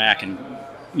Syria and Iraq, and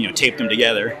taped them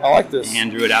together. I like this.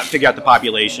 And drew it out, figure out the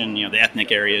population, the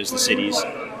ethnic areas, the cities.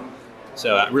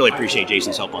 So I really appreciate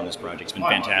Jason's help on this project. It's been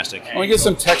fantastic. When we get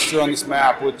some texture on this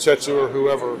map with Chechu or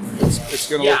whoever, it's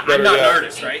going to look better. I'm not an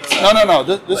artist, right? So, no.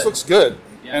 This looks good.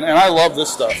 Yeah. And I love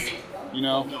this stuff,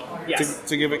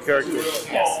 to give it character.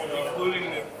 Yes.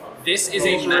 This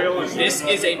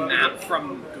is a map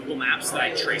from Google Maps that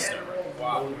I traced over.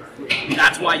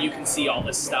 That's why you can see all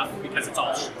this stuff, because it's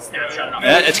all snapshotted off.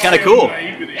 It's kind of cool.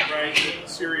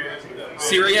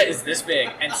 Syria is this big,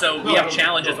 and so we have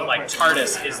challenges with, like,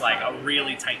 Tartus is like a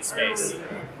really tight space.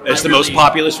 It's the most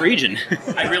populous region.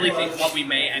 I really think what we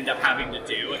may end up having to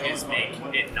do is make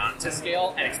it not to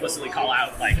scale and explicitly call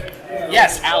out, like,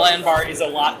 yes, Al Anbar is a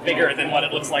lot bigger than what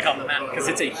it looks like on the map, because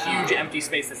it's a huge empty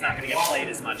space that's not going to get played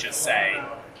as much as, say,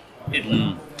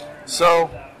 Idlib. So,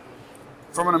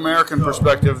 from an American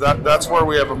perspective, that's where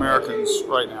we have Americans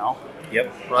right now.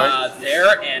 Yep. Right?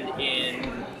 There and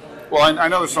in... Well, I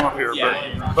know there's some up here,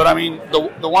 but I mean,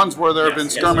 the ones where there have been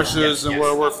skirmishes and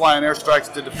where we're flying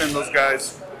airstrikes to defend those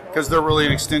guys, because they're really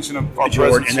an extension of our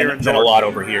presence here in Jordan. And then a lot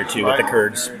over here, too, with the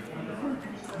Kurds.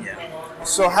 Yeah.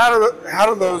 So how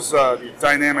do those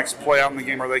dynamics play out in the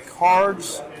game? Are they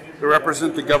cards that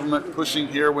represent the government pushing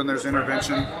here when there's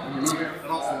intervention?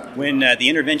 When the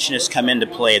interventionists come into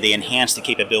play, they enhance the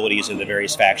capabilities of the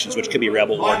various factions, which could be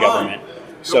rebel or government.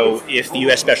 So if the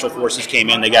U.S. Special Forces came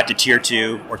in, they got to Tier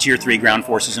 2 or Tier 3 ground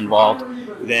forces involved,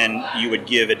 then you would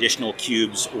give additional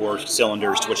cubes or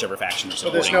cylinders to whichever faction you're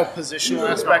supporting. So there's no positional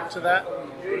aspect to that?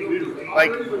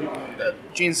 Like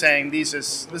Gene's saying, this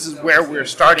is where we're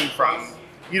starting from.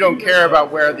 You don't care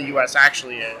about where the U.S.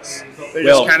 actually is. They're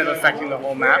just kind of affecting the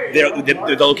whole map?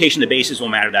 The location of the bases will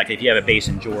matter. That if you have a base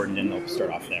in Jordan, then they'll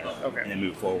start off there and then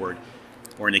move forward.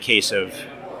 Or in the case of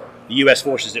the U.S.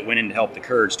 forces that went in to help the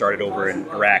Kurds started over in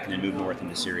Iraq and then moved north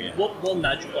into Syria. We'll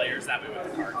nudge players that way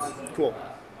with the cards. Cool.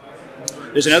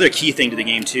 There's another key thing to the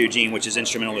game too, Gene, which is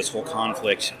instrumental in this whole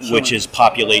conflict, which is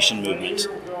population movement.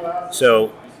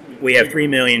 So we have 3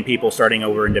 million people starting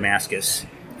over in Damascus.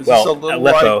 Is well, this a little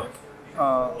Aleppo.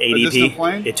 like, a distant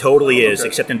plane? It totally is, Okay.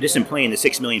 except in a distant plane, the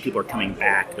 6 million people are coming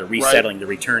back. They're resettling, the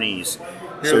returnees.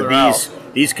 Here So they're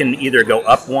these can either go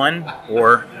up 1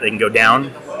 or they can go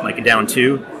down, like a down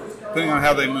 2. Depending on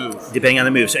how they move. Depending on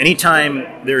the move. So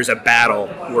anytime there's a battle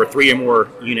where 3 or more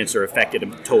units are affected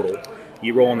in total,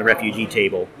 you roll on the refugee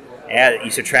table. You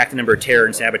subtract the number of terror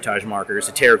and sabotage markers.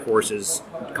 The terror courses,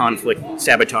 conflict,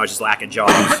 sabotage is lack of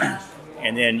jobs.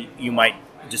 And then you might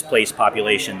displace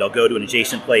population. They'll go to an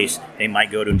adjacent place. They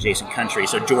might go to an adjacent country.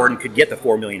 So Jordan could get the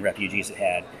 4 million refugees it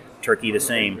had. Turkey the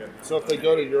same. So if they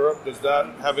go to Europe, does that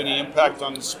have any impact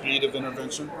on the speed of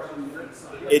intervention?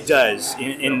 It does.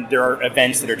 And there are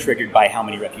events that are triggered by how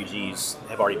many refugees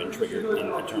have already been triggered in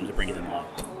terms of bringing them on.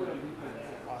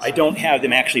 I don't have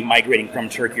them actually migrating from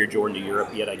Turkey or Jordan to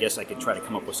Europe yet. I guess I could try to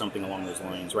come up with something along those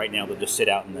lines. Right now, they'll just sit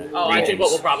out in the Oh, regions. I think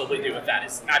what we'll probably do with that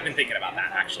is, I've been thinking about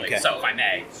that actually. Okay. So if I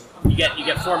may, you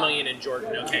get 4 million in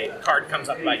Jordan. Okay, the card comes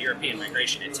up about European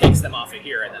migration. It takes them off of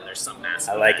here, and then there's some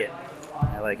massive. I like event. it.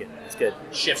 I like it. It's good.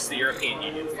 Shifts the European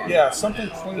Union. Yeah, something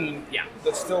clean Yeah.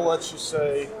 that still lets you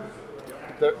say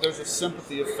there's a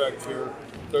sympathy effect here.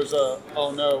 There's a,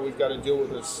 oh no, we've got to deal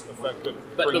with this effect.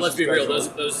 But brings let's be these real.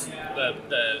 guys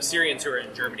The Syrians who are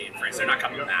in Germany and France, they're not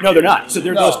coming back. No, they're not. So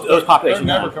they're those populations.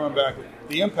 They're never coming back.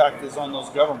 The impact is on those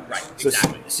governments. Right. So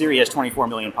Syria has 24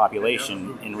 million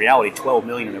population. In reality, 12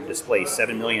 million are displaced.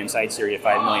 7 million inside Syria,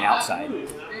 5 million outside.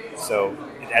 So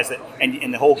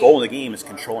and the whole goal of the game is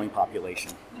controlling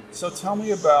population. So tell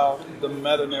me about the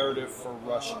meta narrative for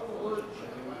Russia.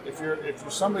 If you're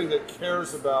somebody that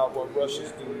cares about what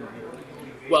Russia's doing here,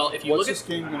 Well, if you what's look this at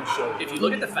game going to show? if you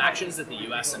look at the factions that the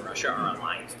U.S. and Russia are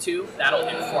aligned to, that'll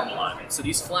inform a lot of it. So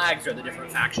these flags are the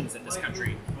different factions that this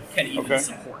country can even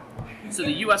support. So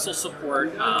the U.S. will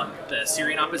support the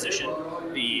Syrian opposition,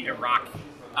 the Iraq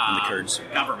And the Kurds.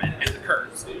 government, and the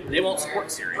Kurds. They won't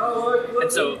support Syria.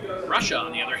 And so Russia,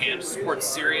 on the other hand, supports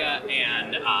Syria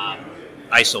and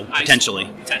ISIL, potentially.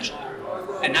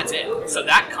 And that's it. So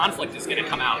that conflict is going to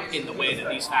come out in the way that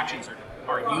these factions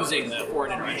are using the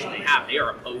foreign intervention they have. They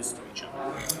are opposed to each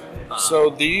other.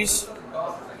 So these,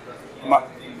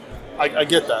 I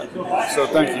get that. So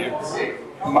thank you.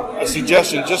 A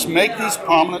suggestion: just make these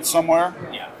prominent somewhere.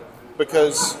 Yeah.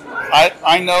 Because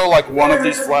I know like one of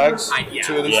these flags,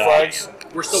 two of these flags.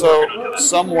 We're still so working on it.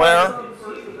 somewhere,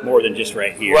 more than just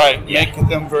right here. right? Yeah. Make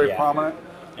them very Yeah. prominent.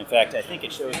 In fact, I think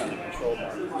it shows on the control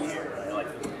marker here, like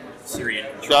Syrian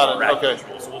control. Got it, Iraqi okay.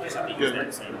 control, so we'll just have to use Good.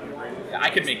 that same. Yeah, I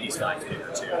could make these flags bigger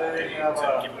too.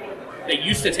 They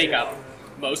used to take up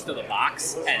most of the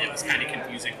box, and it was kind of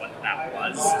confusing what that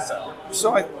was.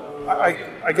 So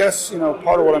I guess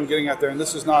part of what I'm getting at there, and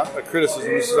this is not a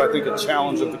criticism. This is I think a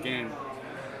challenge of the game.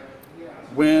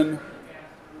 When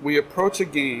we approach a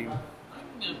game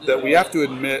that we have to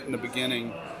admit in the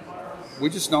beginning, we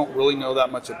just don't really know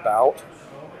that much about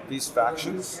these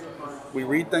factions. We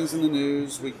read things in the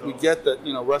news. We get that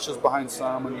Russia's behind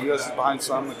some, and the U.S. is behind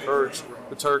some. The Kurds,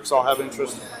 the Turks all have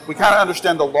interest. We kind of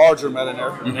understand the larger meta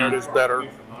narratives better.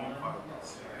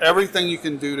 Everything you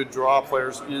can do to draw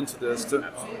players into this,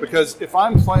 because if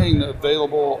I'm playing the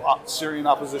available Syrian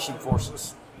opposition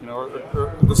forces, or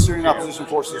the Syrian opposition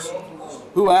forces,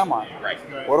 who am I?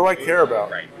 Right. What do I care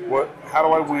about? Right. How do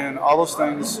I win? All those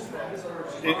things.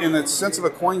 In the sense of a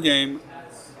coin game,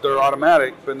 they're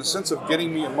automatic, but in the sense of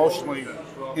getting me emotionally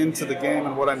into the game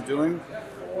and what I'm doing,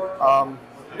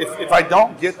 if I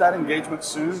don't get that engagement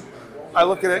soon, I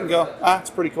look at it and go, it's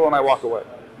pretty cool, and I walk away.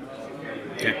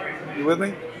 Okay. You with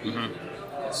me?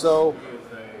 Mm-hmm. So,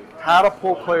 how to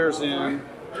pull players in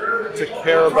to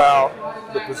care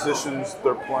about the positions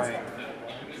they're playing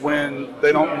when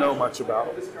they don't know much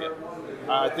about it.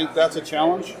 I think that's a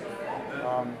challenge.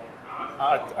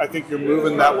 I think you're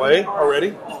moving that way already,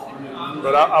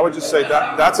 but I would just say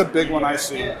that's a big one I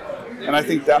see, and I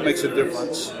think that makes a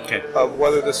difference of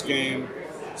whether this game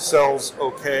sells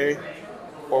okay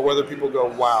or whether people go,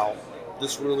 wow,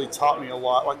 this really taught me a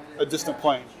lot, like a distant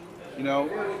plane.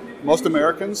 Most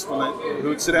Americans, who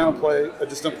would sit down and play a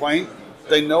distant plane,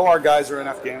 they know our guys are in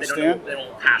Afghanistan. They don't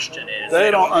know what Pashtun is.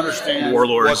 They don't understand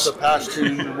warlords. what the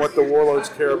Pashtun and what the warlords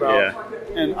care about.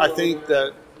 Yeah. And I think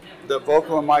that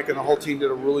Vocal and Mike and the whole team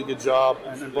did a really good job,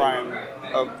 and Brian,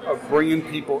 of bringing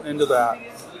people into that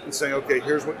and saying, okay,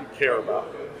 here's what you care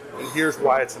about, and here's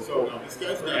why it's important.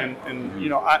 And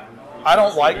I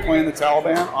don't like playing the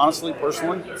Taliban, honestly,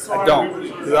 personally. I don't.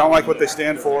 Because I don't like what they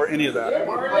stand for, any of that.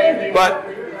 But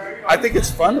I think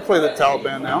it's fun to play the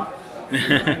Taliban now.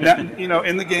 Now,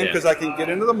 in the game, because I can get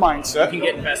into the mindset. You can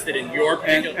get invested in your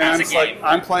particular and it's like,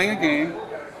 I'm playing a game,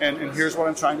 and here's what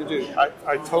I'm trying to do.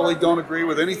 I totally don't agree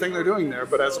with anything they're doing there,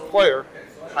 but as a player,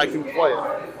 I can play it.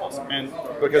 And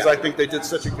because I think they did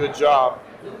such a good job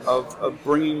of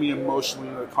bringing me emotionally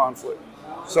into the conflict.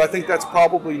 So I think that's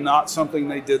probably not something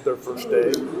they did their first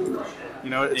day.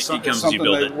 It's something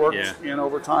they worked in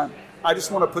over time. I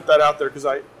just want to put that out there because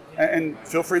and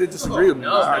feel free to disagree with me.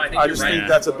 I just think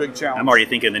that's a big challenge. I'm already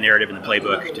thinking of the narrative in the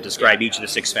playbook to describe each of the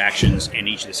 6 factions and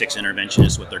each of the 6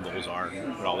 interventionists, what their goals are,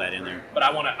 and put all that in there. But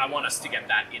I want us to get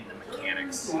that in the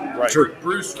mechanics. Right. True.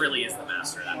 Bruce really is the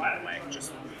master of that, by the way.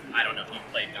 I don't know if you've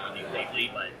played Gandhi lately,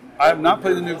 but I have not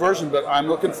played the new version, but I'm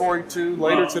looking forward to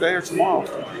later today or tomorrow.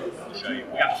 I'll show you.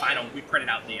 We got the final. We printed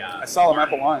out the. I saw them at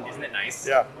the line. Isn't it nice?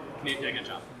 Yeah. You did a good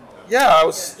job. Yeah, I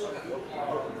was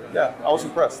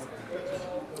impressed.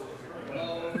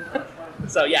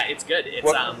 So yeah, it's good. It's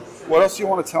What else do you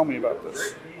want to tell me about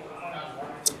this?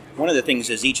 One of the things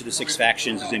is each of the 6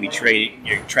 factions is going to be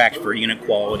tracked for unit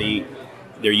quality,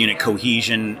 their unit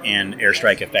cohesion, and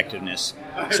airstrike effectiveness.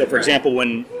 So, for example,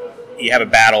 when you have a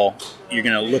battle, you're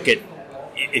going to look at,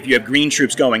 if you have green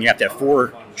troops going, you have to have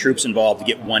 4 troops involved to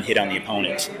get 1 hit on the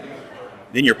opponent.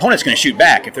 Then your opponent's going to shoot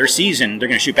back. If they're seasoned, they're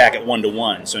going to shoot back at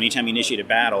 1-to-1. So anytime you initiate a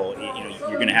battle,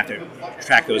 you're going to have to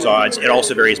track those odds. It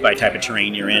also varies by type of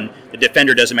terrain you're in. The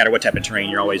defender doesn't matter what type of terrain,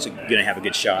 you're always going to have a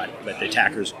good shot. But the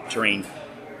attacker's terrain,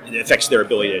 it affects their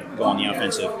ability to go on the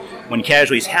offensive. When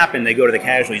casualties happen, they go to the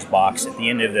casualties box. At the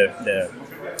end of the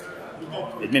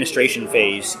administration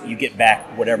phase, you get back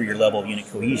whatever your level of unit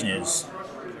cohesion is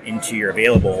into your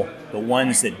available. The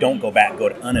ones that don't go back go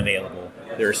to unavailable.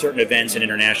 There are certain events and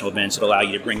international events that allow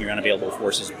you to bring your unavailable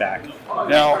forces back.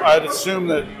 Now, I'd assume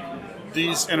that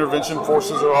these intervention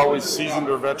forces are always seasoned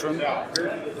or veteran?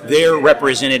 They're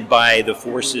represented by the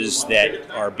forces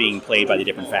that are being played by the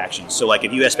different factions. So like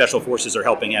if U.S. Special Forces are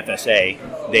helping FSA,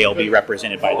 they'll be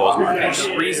represented by those markers.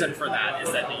 The reason for that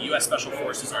is that the U.S. Special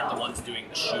Forces aren't the ones doing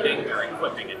the shooting, they're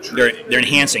equipping and training. They're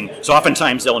enhancing. So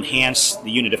oftentimes they'll enhance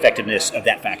the unit effectiveness of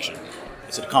that faction.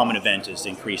 It's a common event is to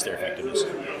increase their effectiveness.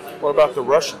 What about the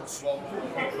Russians?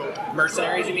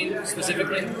 Mercenaries, you mean,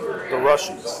 specifically? The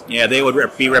Russians. Yeah, they would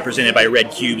be represented by red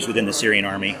cubes within the Syrian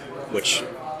army, which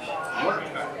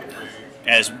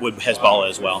as would Hezbollah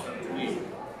as well.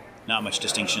 Not much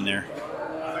distinction there.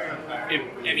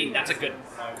 I mean, that's a good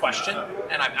question,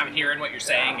 and I'm hearing what you're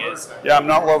saying is. Yeah, I'm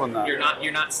not loving that.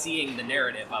 You're not seeing the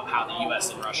narrative of how the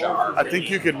U.S. and Russia are. I think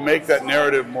you could make that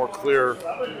narrative more clear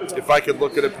if I could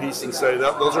look at a piece and say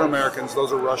that those are Americans,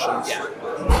 those are Russians,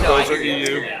 those are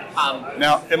EU.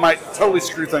 Now it might totally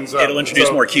screw things up. It'll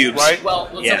introduce more cubes, right? Well,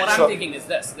 so what I'm thinking is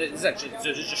this. This is actually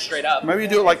just straight up. Maybe you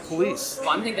do it like police. Well,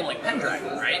 I'm thinking like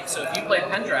Pendragon, right? So if you play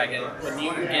Pendragon, when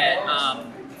you get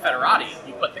Federati,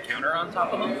 you put the counter on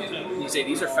top of them. And you say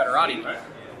these are Federati,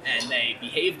 and they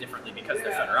behave differently because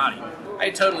they're Federati.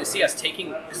 I totally see us taking,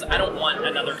 because I don't want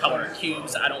another color of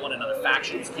cubes, I don't want another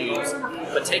faction's cubes,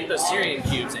 but take those Syrian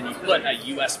cubes and you put a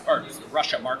U.S. or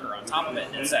Russia marker on top of it,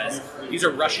 and it says these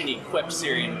are Russian-equipped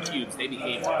Syrian cubes. They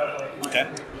behave differently. Okay.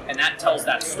 And that tells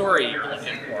that story you're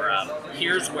looking for.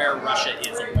 Here's where Russia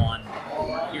is on.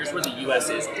 Here's where the U.S.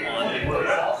 is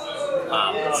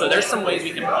on. So there's some ways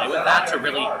we can play with that to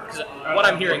really, because what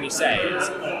I'm hearing you say is,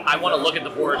 I want to look at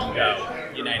the board and go,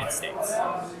 United States.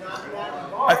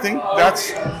 I think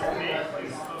that's,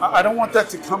 I don't want that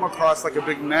to come across like a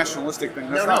big nationalistic thing.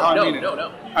 That's not how I mean it.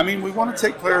 No. I mean, we want to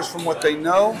take players from what they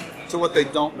know to what they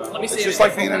don't know. Let me see it's just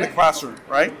like being in the classroom,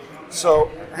 right?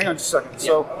 So, hang on just a second.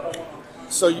 Yeah.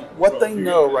 So what they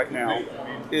know right now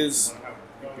is,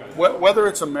 whether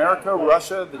it's America,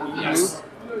 Russia, the EU,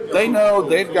 they know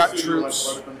they've got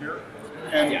troops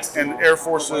and air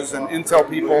forces and intel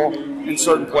people in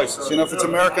certain places. You know, if it's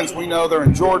Americans, we know they're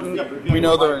in Jordan, we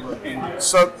know they're in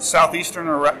southeastern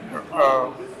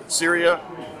Syria,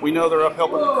 we know they're up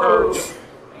helping the Kurds,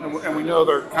 and we know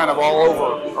they're kind of all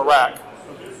over Iraq.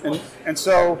 And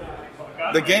so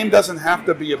the game doesn't have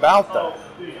to be about that.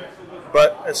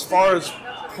 But as far as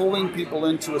pulling people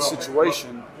into a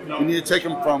situation, we need to take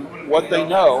them from what they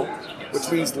know,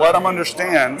 which means let them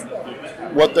understand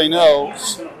what they know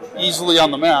easily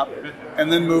on the map,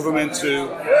 and then move them into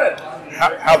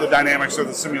how the dynamics of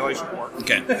the simulation work.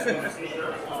 Okay.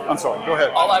 I'm sorry, go ahead.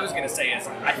 All I was going to say is,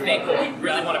 I think what we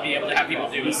really want to be able to have people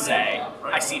do is say,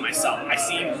 I see myself, I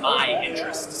see my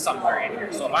interest somewhere in here.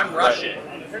 So if I'm Russian,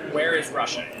 where is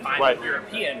Russia? If I'm Right.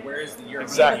 European, where is the European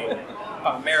Exactly. Union? If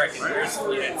I'm American, where's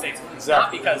the United States?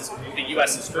 Exactly. Not because the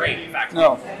U.S. is great. In fact,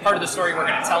 No. part of the story we're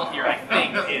going to tell here, I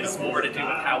think, is more to do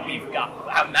with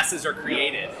how messes are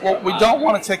created. Well, we don't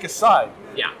want to take a side.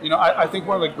 Yeah. You know, I think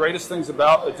one of the greatest things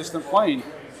about a distant plane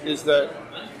is that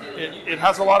it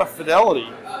has a lot of fidelity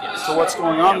to what's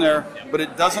going on there, but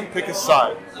it doesn't pick a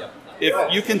side.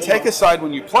 If you can take a side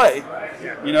when you play,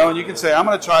 you know, and you can say, I'm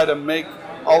going to try to make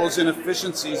all those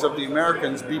inefficiencies of the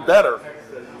Americans be better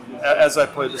as I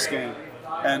play this game.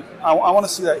 And I want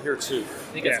to see that here too.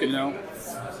 I think that's good. You know,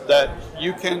 that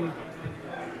you can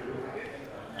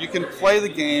play the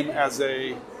game as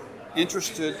a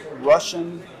interested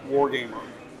Russian wargamer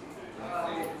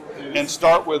and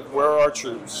start with where are our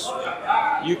troops.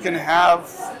 You can have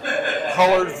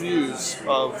colored views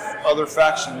of other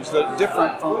factions that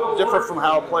differ from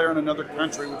how a player in another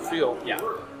country would feel. Yeah.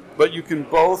 But you can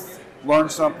both learn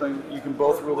something. You can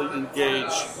both really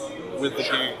engage with the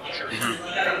game.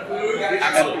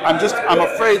 And I'm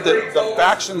afraid that the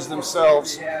factions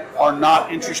themselves are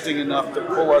not interesting enough to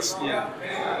pull us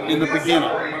in the beginning.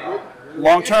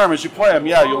 Long term, as you play them,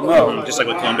 yeah, you'll know. Just like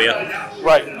with Columbia.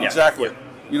 Right, exactly.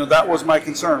 You know, that was my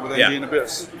concern with Indian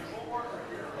Abyss.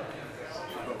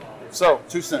 So,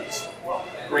 2 cents,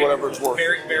 or whatever it's worth.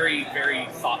 Very, very, very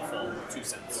thoughtful 2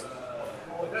 cents.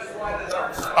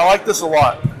 I like this a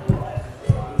lot.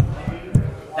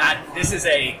 This is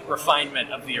a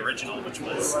refinement of the original, which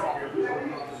was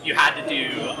you had to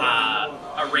do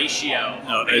a ratio.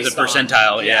 Oh, it was a based on-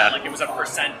 percentile, yeah. Like it was a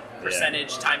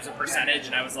percentage times a percentage,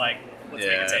 and I was like, let's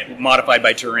make a table. Modified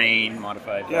by terrain,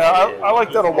 modified. Yeah, I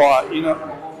like that a lot. You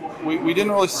know, we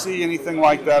didn't really see anything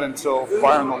like that until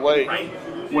Fire in the Lake,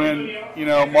 when, you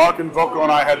know, Mark and Voko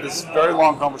and I had this very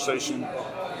long conversation.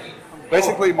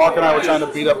 Basically, Mark and I were trying to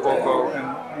beat up Voko,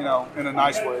 and, you know, in a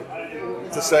nice way,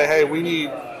 to say, hey, we need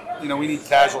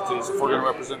casualties if we're going to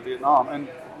represent Vietnam.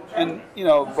 And you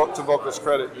know, to Voko's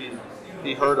credit,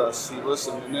 he heard us, he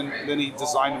listened, and then he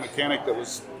designed a mechanic that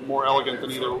was more elegant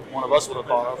than either one of us would have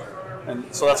thought of. And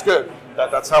so that's good.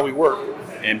 That's how we work.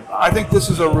 And I think this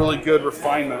is a really good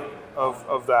refinement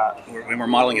of that. When we're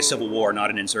modeling a civil war, not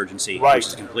an insurgency, Right. which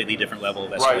is a completely different level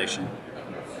of escalation.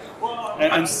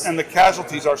 And the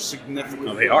casualties are significant.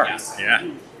 Oh, they are. Yes. Yeah.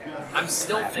 I'm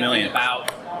still thinking Million. about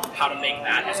how to make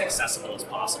that as accessible as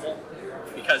possible,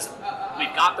 because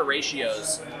we've got the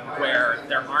ratios where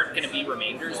there aren't going to be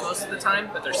remainders most of the time,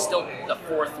 but there's still the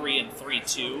 4-3 and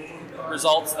 3-2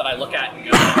 results that I look at and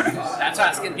go, that's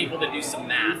asking people to do some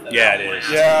math. Yeah, it is.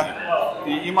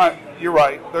 Yeah, you're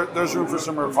right. There's room for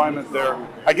some refinement there.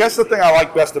 I guess the thing I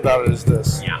like best about it is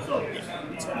this. Yeah.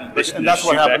 And that's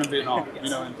what happened in Vietnam, you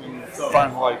know, in Fire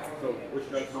in the Lake.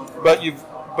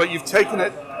 But you've taken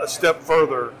it a step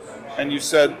further, and you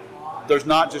said there's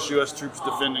not just U.S. troops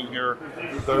defending here.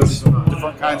 There's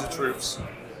different kinds of troops.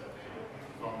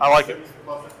 I like it.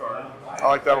 I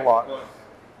like that a lot.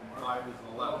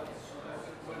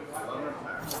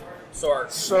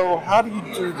 So how do you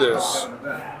do this?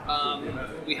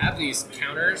 We have these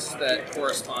counters that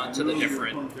correspond to the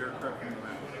different.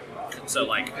 So,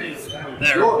 like,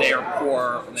 they're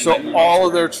poor. So all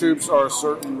of their troops are a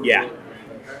certain. Yeah.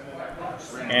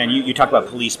 And you talked about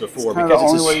police before. It's kind of the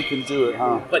only way you can do it,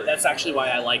 huh? But that's actually why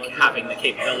I like having the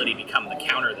capability become the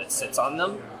counter that sits on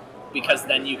them, because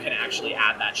then you can actually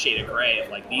add that shade of gray of,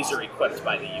 like, these are equipped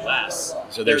by the U.S.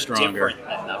 So they're stronger. Different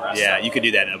than the rest Yeah, of you could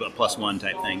do that in a +1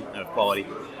 type thing of quality.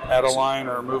 Add a line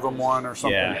or move them one or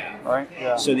something, right?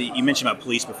 Yeah. So you mentioned about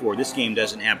police before. This game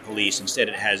doesn't have police. Instead,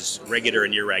 it has regular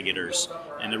and irregulars.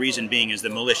 And the reason being is the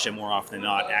militia, more often than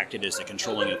not, acted as the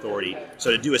controlling authority. So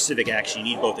to do a civic action,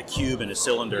 you need both a cube and a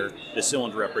cylinder. The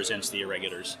cylinder represents the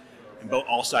irregulars. And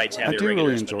all sides have I do really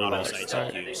irregulars, enjoy but not all that. sides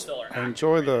have cubes. I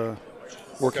enjoy the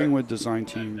working with design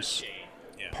teams.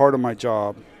 Part of my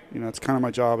job, you know, it's kind of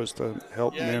my job is to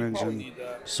help manage and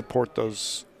support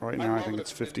those. Right now, I think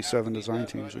it's 57 design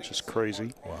teams, which is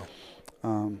crazy.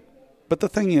 Wow. But the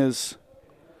thing is,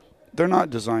 they're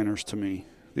not designers to me.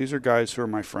 These are guys who are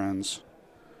my friends,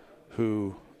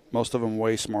 who, most of them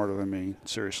way smarter than me,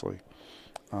 seriously,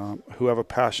 who have a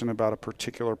passion about a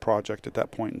particular project at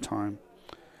that point in time.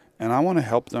 And I want to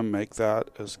help them make that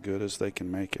as good as they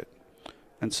can make it.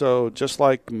 And so just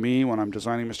like me when I'm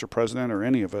designing Mr. President, or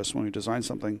any of us when we design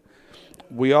something,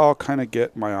 we all kind of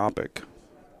get myopic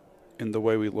in the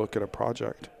way we look at a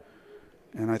project.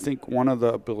 And I think one of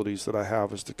the abilities that I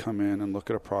have is to come in and look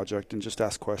at a project and just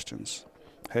ask questions.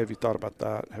 Hey, have you thought about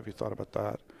that? Have you thought about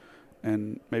that?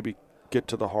 And maybe get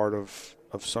to the heart of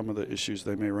some of the issues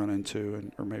they may run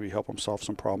into, or maybe help them solve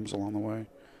some problems along the way.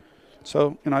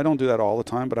 So, you know, I don't do that all the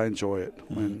time, but I enjoy it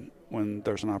when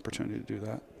there's an opportunity to do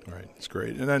that. Right, it's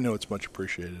great, and I know it's much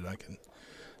appreciated. I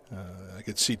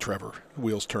can see Trevor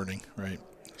wheels turning. Right,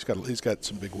 he's got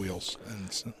some big wheels,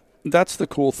 and so. That's the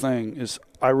cool thing is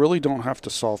I really don't have to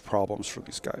solve problems for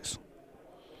these guys.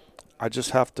 I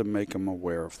just have to make them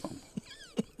aware of them.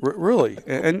 Really,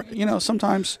 and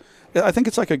sometimes I think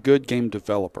it's like a good game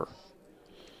developer.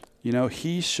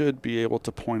 He should be able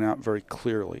to point out very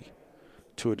clearly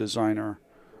to a designer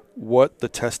what the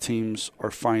test teams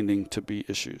are finding to be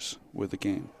issues with the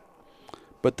game.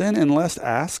 But then unless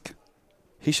asked,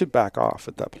 he should back off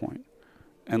at that point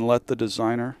and let the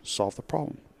designer solve the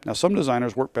problem. Now, some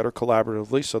designers work better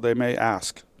collaboratively, so they may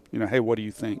ask, hey, what do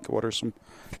you think? What are some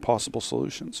possible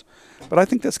solutions? But I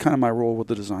think that's kind of my role with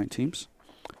the design teams.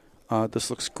 This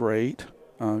looks great.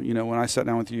 When I sat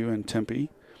down with you in Tempe,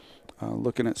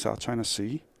 looking at South China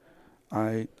Sea,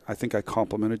 I think I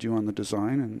complimented you on the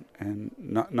design and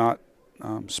not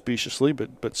speciously,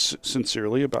 but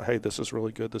sincerely about, hey, this is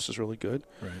really good. This is really good.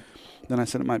 Right. Then I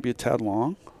said it might be a tad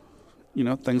long,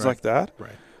 things like that.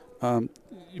 Right.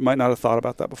 You might not have thought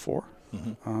about that before.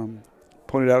 Mm-hmm.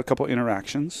 Pointed out a couple of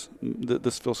interactions.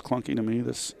 This feels clunky to me.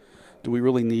 Do we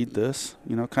really need this?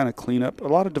 Kind of clean up a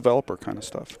lot of developer kind of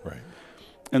stuff. Right.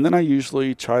 And then I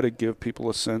usually try to give people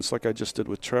a sense, like I just did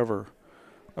with Trevor,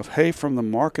 of, hey, from the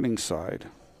marketing side,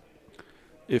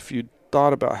 if you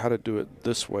thought about how to do it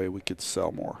this way, we could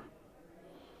sell more.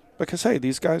 Because, hey,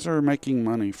 these guys are making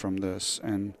money from this,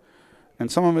 and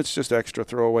some of it's just extra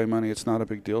throwaway money. It's not a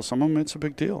big deal. Some of them, it's a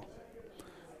big deal.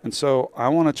 And so I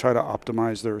want to try to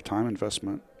optimize their time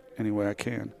investment any way I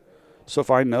can. So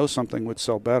if I know something would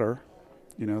sell better,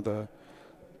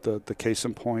 the case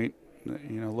in point,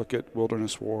 look at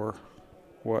Wilderness War,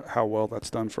 how well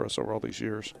that's done for us over all these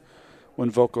years.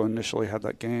 When Voco initially had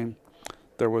that game,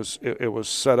 it was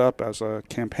set up as a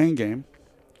campaign game,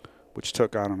 which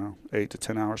took, 8 to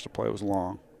 10 hours to play. It was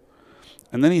long.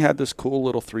 And then he had this cool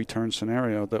little 3-turn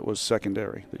scenario that was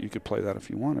secondary, that you could play that if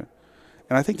you wanted.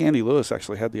 And I think Andy Lewis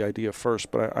actually had the idea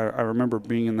first, but I remember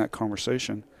being in that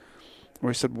conversation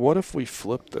where he said, what if we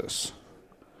flipped this?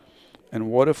 And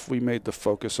what if we made the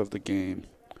focus of the game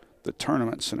the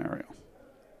tournament scenario?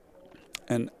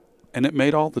 And it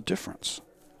made all the difference,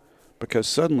 because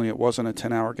suddenly it wasn't a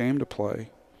 10-hour game to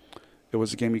play. It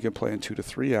was a game you could play in 2 to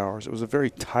 3 hours. It was a very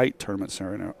tight tournament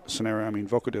scenario. I mean,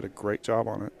 Voco did a great job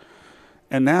on it.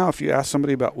 And now if you ask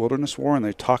somebody about Wilderness War and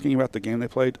they're talking about the game they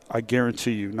played, I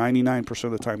guarantee you 99%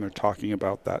 of the time they're talking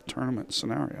about that tournament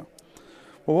scenario.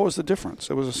 Well, what was the difference?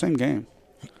 It was the same game.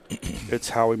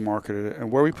 It's how we marketed it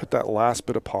and where we put that last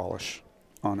bit of polish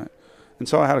on it. And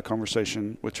so I had a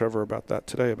conversation with Trevor about that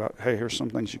today, about, hey, here's some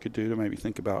things you could do to maybe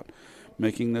think about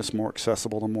making this more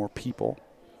accessible to more people.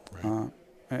 Right.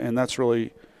 And that's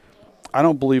really, I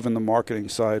don't believe in the marketing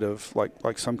side of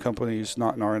like some companies,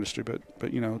 not in our industry, but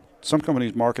some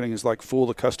companies' marketing is like fool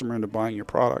the customer into buying your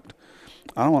product.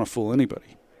 I don't want to fool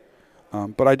anybody.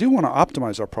 But I do want to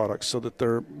optimize our products so that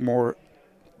they're more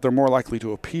likely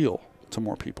to appeal to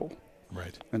more people.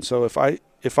 Right. And so if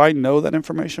I know that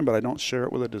information but I don't share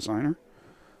it with a designer,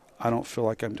 I don't feel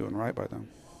like I'm doing right by them.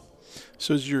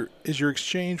 So is your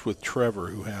exchange with Trevor,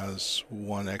 who has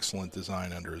one excellent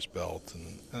design under his belt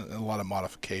and a lot of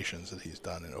modifications that he's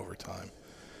done over time,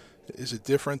 is it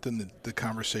different than the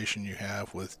conversation you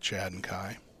have with Chad and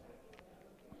Kai?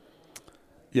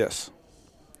 Yes.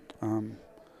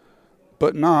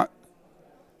 But not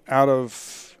out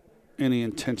of any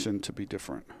intention to be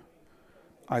different.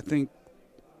 I think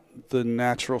the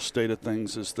natural state of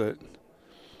things is that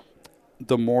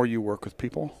the more you work with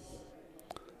people,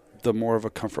 the more of a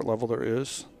comfort level there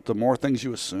is, the more things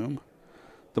you assume,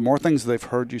 the more things they've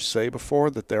heard you say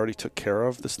before that they already took care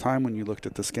of this time when you looked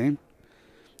at this game.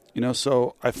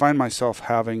 So I find myself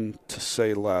having to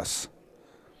say less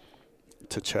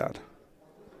to Chad.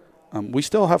 We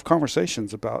still have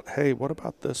conversations about, hey, what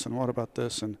about this and what about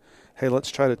this? And, hey,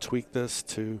 let's try to tweak this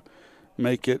to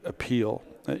make it appeal.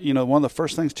 One of the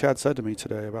first things Chad said to me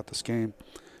today about this game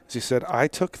is he said, I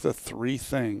took the 3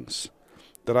 things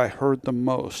that I heard the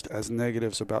most as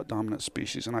negatives about dominant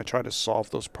species, and I tried to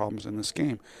solve those problems in this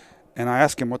game. And I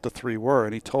asked him what the 3 were,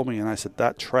 and he told me, and I said,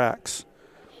 that tracks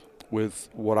with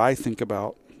what I think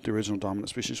about the original dominant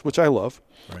species, which I love.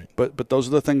 Right. But those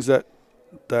are the things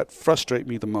that frustrate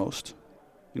me the most.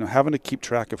 Having to keep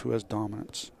track of who has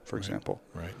dominance, for example.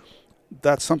 Right.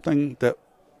 That's something that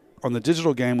on the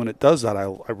digital game, when it does that, I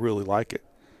really like it,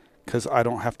 because I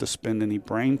don't have to spend any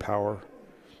brain power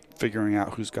figuring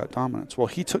out who's got dominance. Well,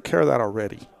 he took care of that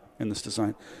already in this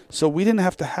design. So we didn't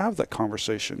have to have that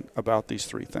conversation about these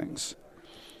 3 things,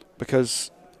 because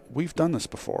we've done this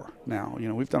before now.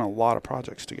 We've done a lot of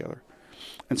projects together.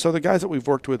 And so the guys that we've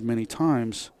worked with many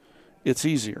times, it's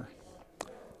easier.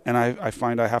 And I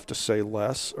find I have to say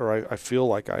less, or I feel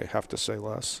like I have to say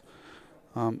less.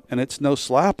 And it's no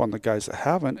slap on the guys that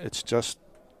haven't. It's just,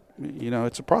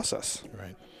 it's a process.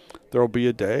 Right. There will be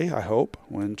a day, I hope,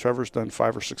 when Trevor's done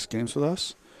 5 or 6 games with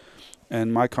us,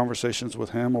 and my conversations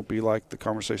with him will be like the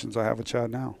conversations I have with Chad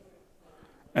now.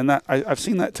 And that I've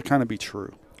seen that to kind of be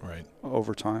true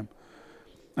over time.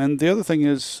 And the other thing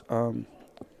is,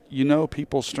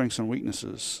 people's strengths and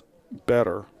weaknesses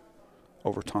better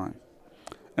over time.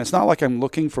 And it's not like I'm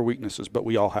looking for weaknesses, but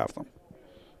we all have them.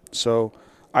 So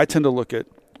I tend to look at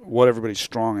what everybody's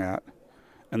strong at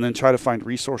and then try to find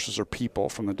resources or people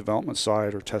from the development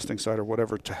side or testing side or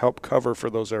whatever to help cover for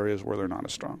those areas where they're not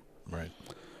as strong. Right.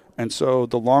 And so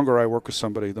the longer I work with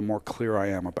somebody, the more clear I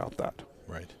am about that.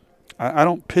 Right. I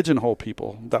don't pigeonhole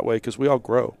people that way because we all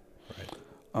grow.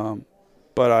 Right.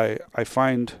 But I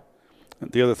find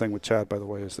the other thing with Chad, by the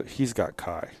way, is that he's got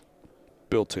Kai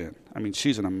built in. I mean,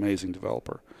 she's an amazing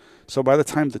developer. So by the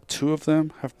time the two of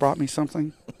them have brought me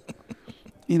something,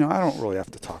 I don't really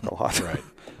have to talk a lot.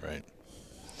 Right.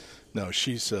 No,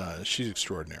 she's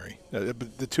extraordinary.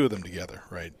 But the two of them together,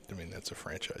 right? I mean, that's a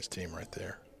franchise team right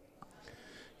there.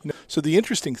 So the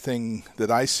interesting thing that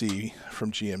I see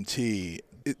from GMT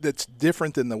that's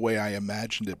different than the way I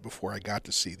imagined it before I got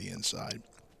to see the inside.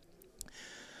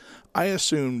 I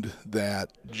assumed that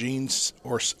Gene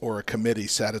or a committee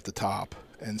sat at the top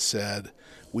and said,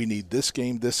 we need this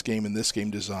game, and this game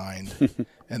designed,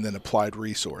 and then applied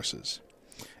resources.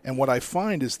 And what I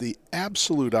find is the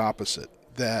absolute opposite,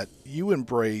 that you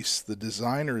embrace the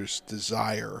designer's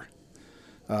desire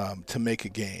to make a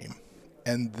game.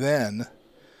 And then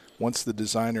once the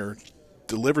designer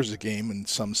delivers a game in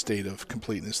some state of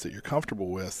completeness that you're comfortable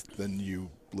with, then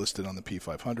you list it on the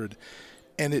P500.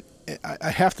 And I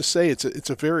have to say,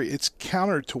 it's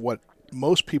counter to what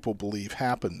most people believe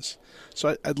happens.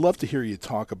 So I'd love to hear you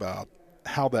talk about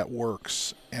how that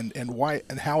works and why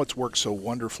and how it's worked so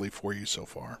wonderfully for you so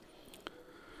far.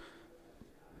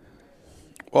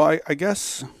 Well, I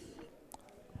guess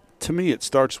to me it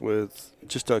starts with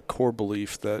just a core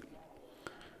belief that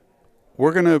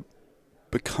we're going to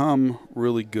become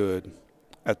really good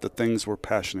at the things we're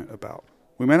passionate about.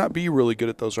 We may not be really good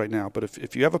at those right now, but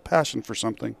if you have a passion for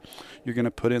something, you're going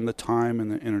to put in the time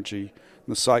and the energy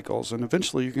and the cycles, and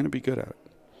eventually you're going to be good at it.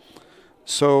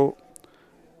 So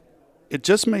it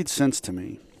just made sense to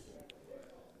me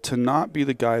to not be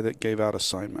the guy that gave out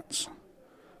assignments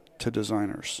to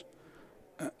designers.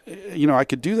 I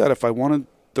could do that if I wanted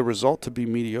the result to be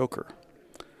mediocre,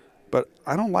 but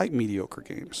I don't like mediocre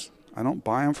games. I don't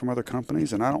buy them from other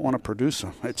companies, and I don't want to produce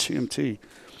them at GMT.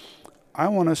 I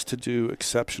want us to do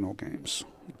exceptional games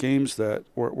that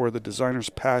where the designer's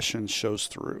passion shows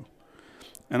through.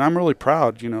 And I'm really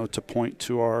proud, to point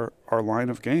to our line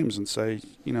of games and say,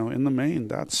 in the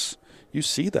main, you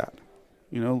see that.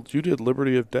 You did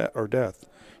Liberty of Death,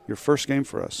 your first game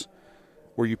for us.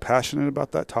 Were you passionate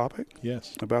about that topic?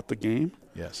 Yes. About the game?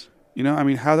 Yes. How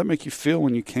did that make you feel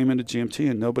when you came into GMT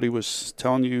and nobody was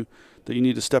telling you that you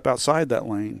need to step outside that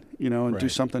lane, and do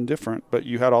something different, but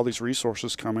you had all these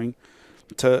resources coming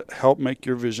to help make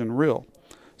your vision real.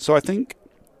 So I think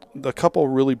a couple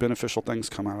really beneficial things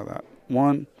come out of that.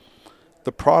 One,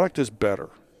 the product is better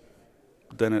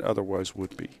than it otherwise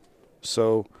would be.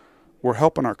 So we're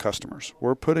helping our customers.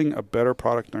 We're putting a better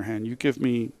product in their hand. You give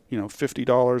me,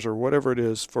 $50 or whatever it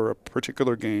is for a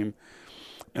particular game,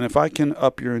 and if I can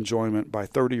up your enjoyment by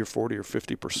 30 or 40 or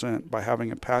 50% by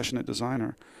having a passionate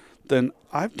designer, then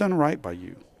I've done right by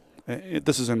you.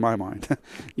 This is in my mind,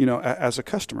 as a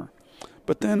customer.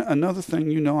 But then another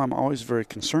thing, I'm always very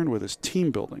concerned with is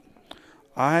team building.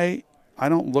 I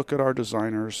don't look at our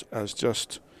designers as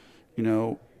just,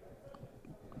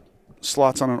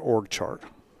 slots on an org chart.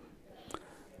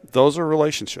 Those are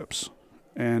relationships.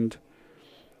 And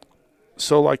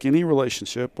so like any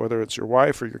relationship, whether it's your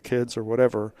wife or your kids or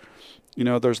whatever,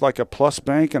 there's like a plus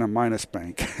bank and a minus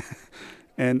bank.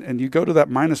 and you go to that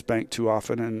minus bank too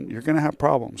often and you're going to have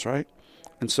problems, right?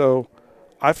 And so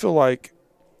I feel like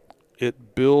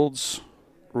it builds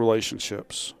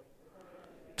relationships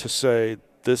to say,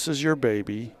 this is your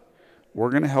baby.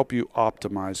 We're going to help you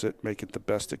optimize it, make it the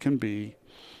best it can be.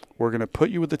 We're going to put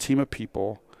you with a team of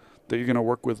people that you're going to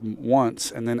work with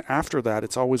once, and then after that,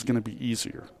 it's always going to be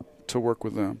easier to work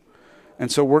with them.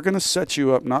 And so we're going to set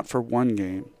you up not for one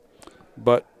game,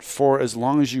 but for as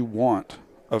long as you want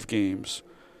of games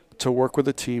to work with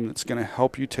a team that's going to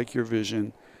help you take your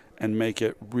vision and make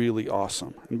it really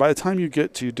awesome. And by the time you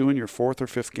get to doing your 4th or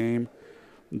 5th game,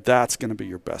 that's going to be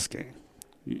your best game.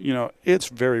 You know, it's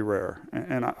very rare,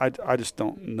 and I just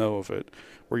don't know of it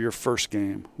where your first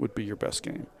game would be your best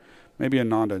game. Maybe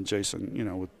Ananda and Jason, you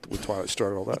know, with Twilight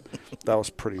Struggle, all that was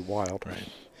pretty wild.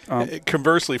 Right.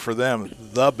 Conversely, for them,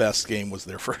 the best game was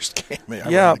their first game.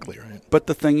 Ironically, right? But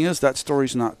the thing is, that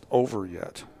story's not over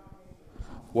yet.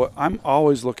 What I'm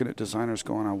always looking at designers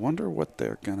going, I wonder what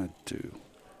they're gonna do.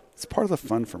 It's part of the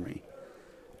fun for me,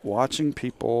 watching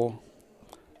people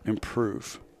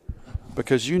improve,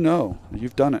 because you know,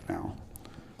 you've done it now.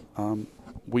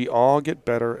 We all get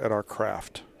better at our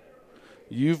craft.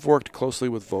 You've worked closely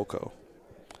with Voco.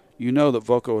 You know that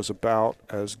Voco is about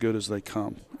as good as they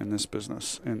come in this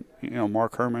business. And, you know,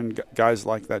 Mark Herman, guys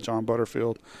like that, John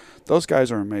Butterfield, those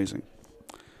guys are amazing.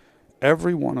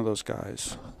 Every one of those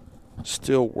guys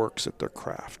still works at their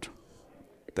craft.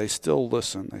 They still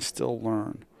listen. They still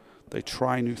learn. They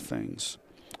try new things.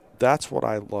 That's what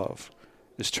I love,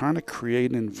 is trying to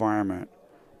create an environment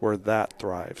where that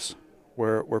thrives,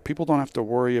 where people don't have to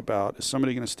worry about, is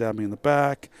somebody going to stab me in the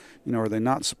back? You know, are they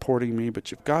not supporting me?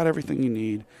 But you've got everything you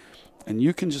need, and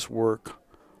you can just work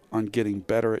on getting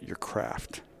better at your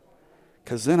craft.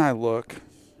 Because then I look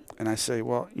and I say,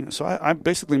 well, you know, so I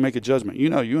basically make a judgment. You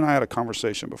know, you and I had a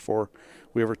conversation before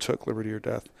we ever took Liberty or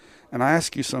Death, and I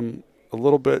ask you some a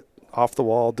little bit off the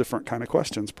wall, different kind of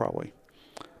questions probably.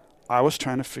 I was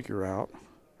trying to figure out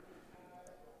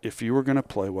if you were going to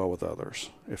play well with others,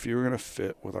 if you were going to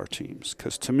fit with our teams.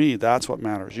 Because to me, that's what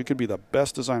matters. You could be the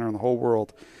best designer in the whole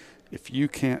world. If you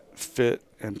can't fit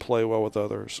and play well with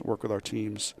others, work with our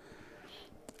teams,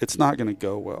 it's not going to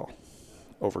go well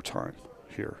over time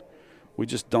here. We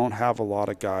just don't have a lot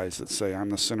of guys that say, I'm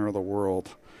the center of the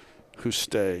world, who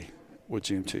stay with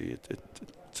GMT.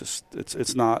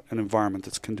 It's not an environment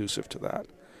that's conducive to that.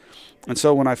 And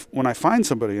so when I find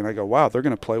somebody and I go, wow, they're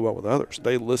going to play well with others,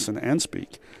 they listen and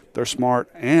speak, they're smart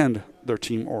and they're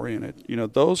team oriented. You know,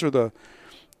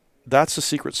 that's the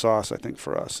secret sauce, I think,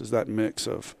 for us, is that mix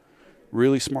of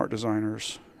really smart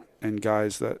designers and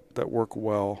guys that work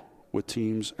well with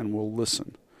teams and will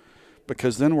listen,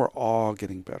 because then we're all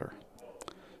getting better.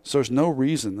 So there's no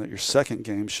reason that your second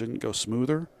game shouldn't go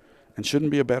smoother and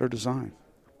shouldn't be a better design.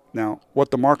 Now,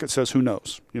 what the market says, who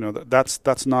knows? You know,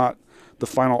 that's not the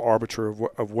final arbiter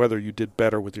of whether you did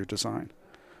better with your design.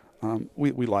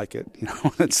 We like it, you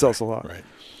know, it sells a lot. Right.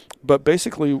 But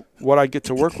basically, what I get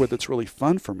to work with that's really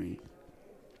fun for me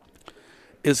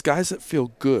is guys that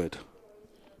feel good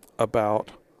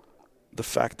about the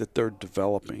fact that they're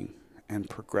developing and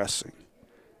progressing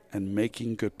and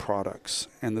making good products,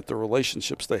 and that the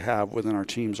relationships they have within our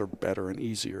teams are better and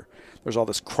easier. There's all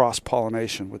this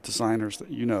cross-pollination with designers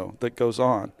that you know that goes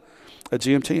on at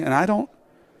GMT, and I don't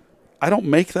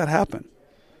make that happen.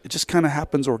 It just kind of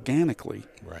happens organically,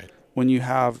 right, when you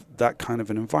have that kind of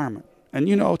an environment. And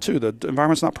you know, too, the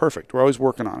environment's not perfect. We're always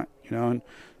working on it, you know, and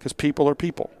because people are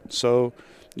people. So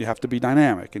you have to be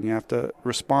dynamic, and you have to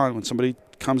respond when somebody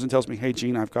comes and tells me, hey,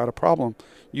 Gene, I've got a problem.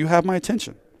 You have my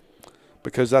attention,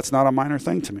 because that's not a minor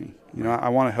thing to me. You know, I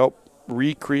want to help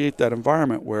recreate that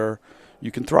environment where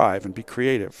you can thrive and be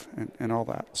creative and all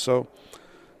that. So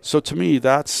to me,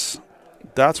 that's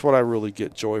what I really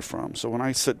get joy from. So when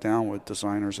I sit down with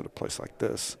designers at a place like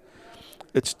this,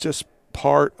 it's just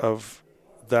part of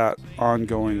that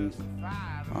ongoing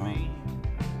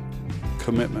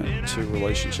commitment to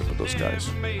relationship with those guys.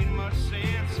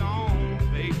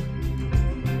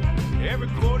 Every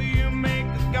quarter you make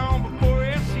is gone before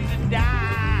it sees a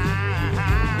dime.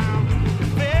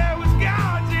 If there was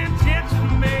God's intention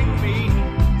to make me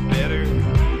better,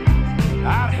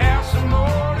 I'd have some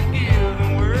more to give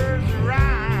than words to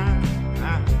rhyme.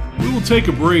 We will take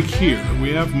a break here.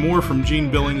 We have more from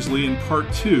Gene Billingsley in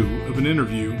part 2 of an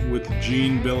interview with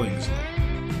Gene Billingsley.